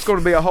that's going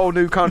to be a whole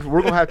new country.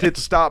 We're going to have to hit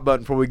the stop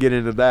button before we get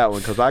into that one,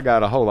 because I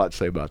got a whole lot to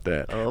say about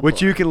that,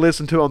 which you can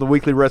listen to on the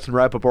Weekly Wrestling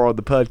Wrap-Up or on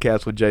the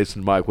podcast with Jason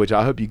and Mike, which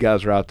I hope you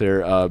guys are out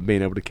there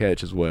being able to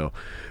catch as well.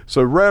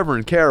 So,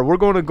 Reverend, Kara, we're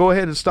going to go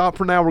ahead and stop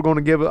for now. We're going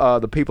to give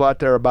the people out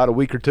there about a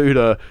week or two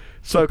to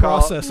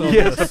process all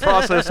this. To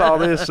process all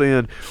this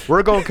in.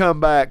 We're going to come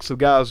back. So,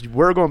 guys,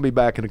 we're going to be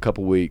back in a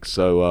couple weeks.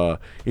 So,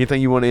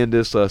 anything you want to end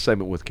this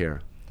segment with,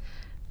 Kara?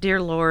 Dear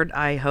Lord,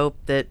 I hope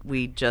that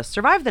we just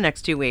survive the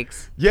next 2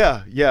 weeks.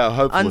 Yeah,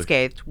 hopefully.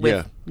 Unscathed,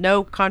 with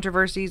no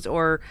controversies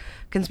or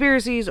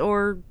conspiracies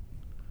or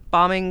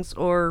bombings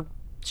or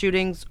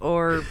shootings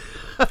or...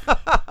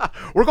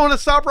 We're going to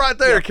stop right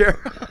there, Kara.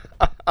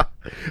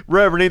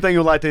 Reverend, anything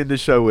you'd like to end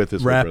this show with?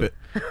 Wrap it.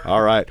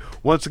 All right.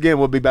 Once again,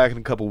 we'll be back in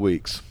a couple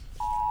weeks.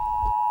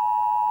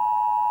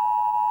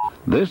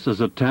 This is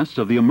a test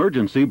of the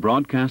emergency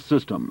broadcast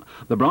system.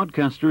 The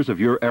broadcasters of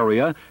your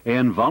area,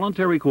 in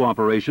voluntary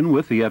cooperation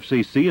with the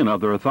FCC and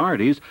other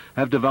authorities,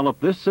 have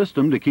developed this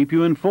system to keep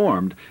you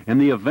informed in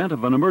the event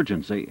of an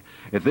emergency.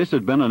 If this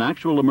had been an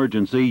actual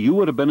emergency, you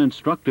would have been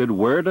instructed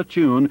where to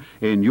tune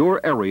in your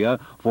area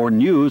for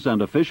news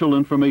and official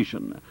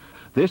information.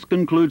 This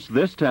concludes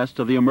this test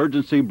of the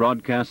emergency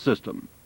broadcast system.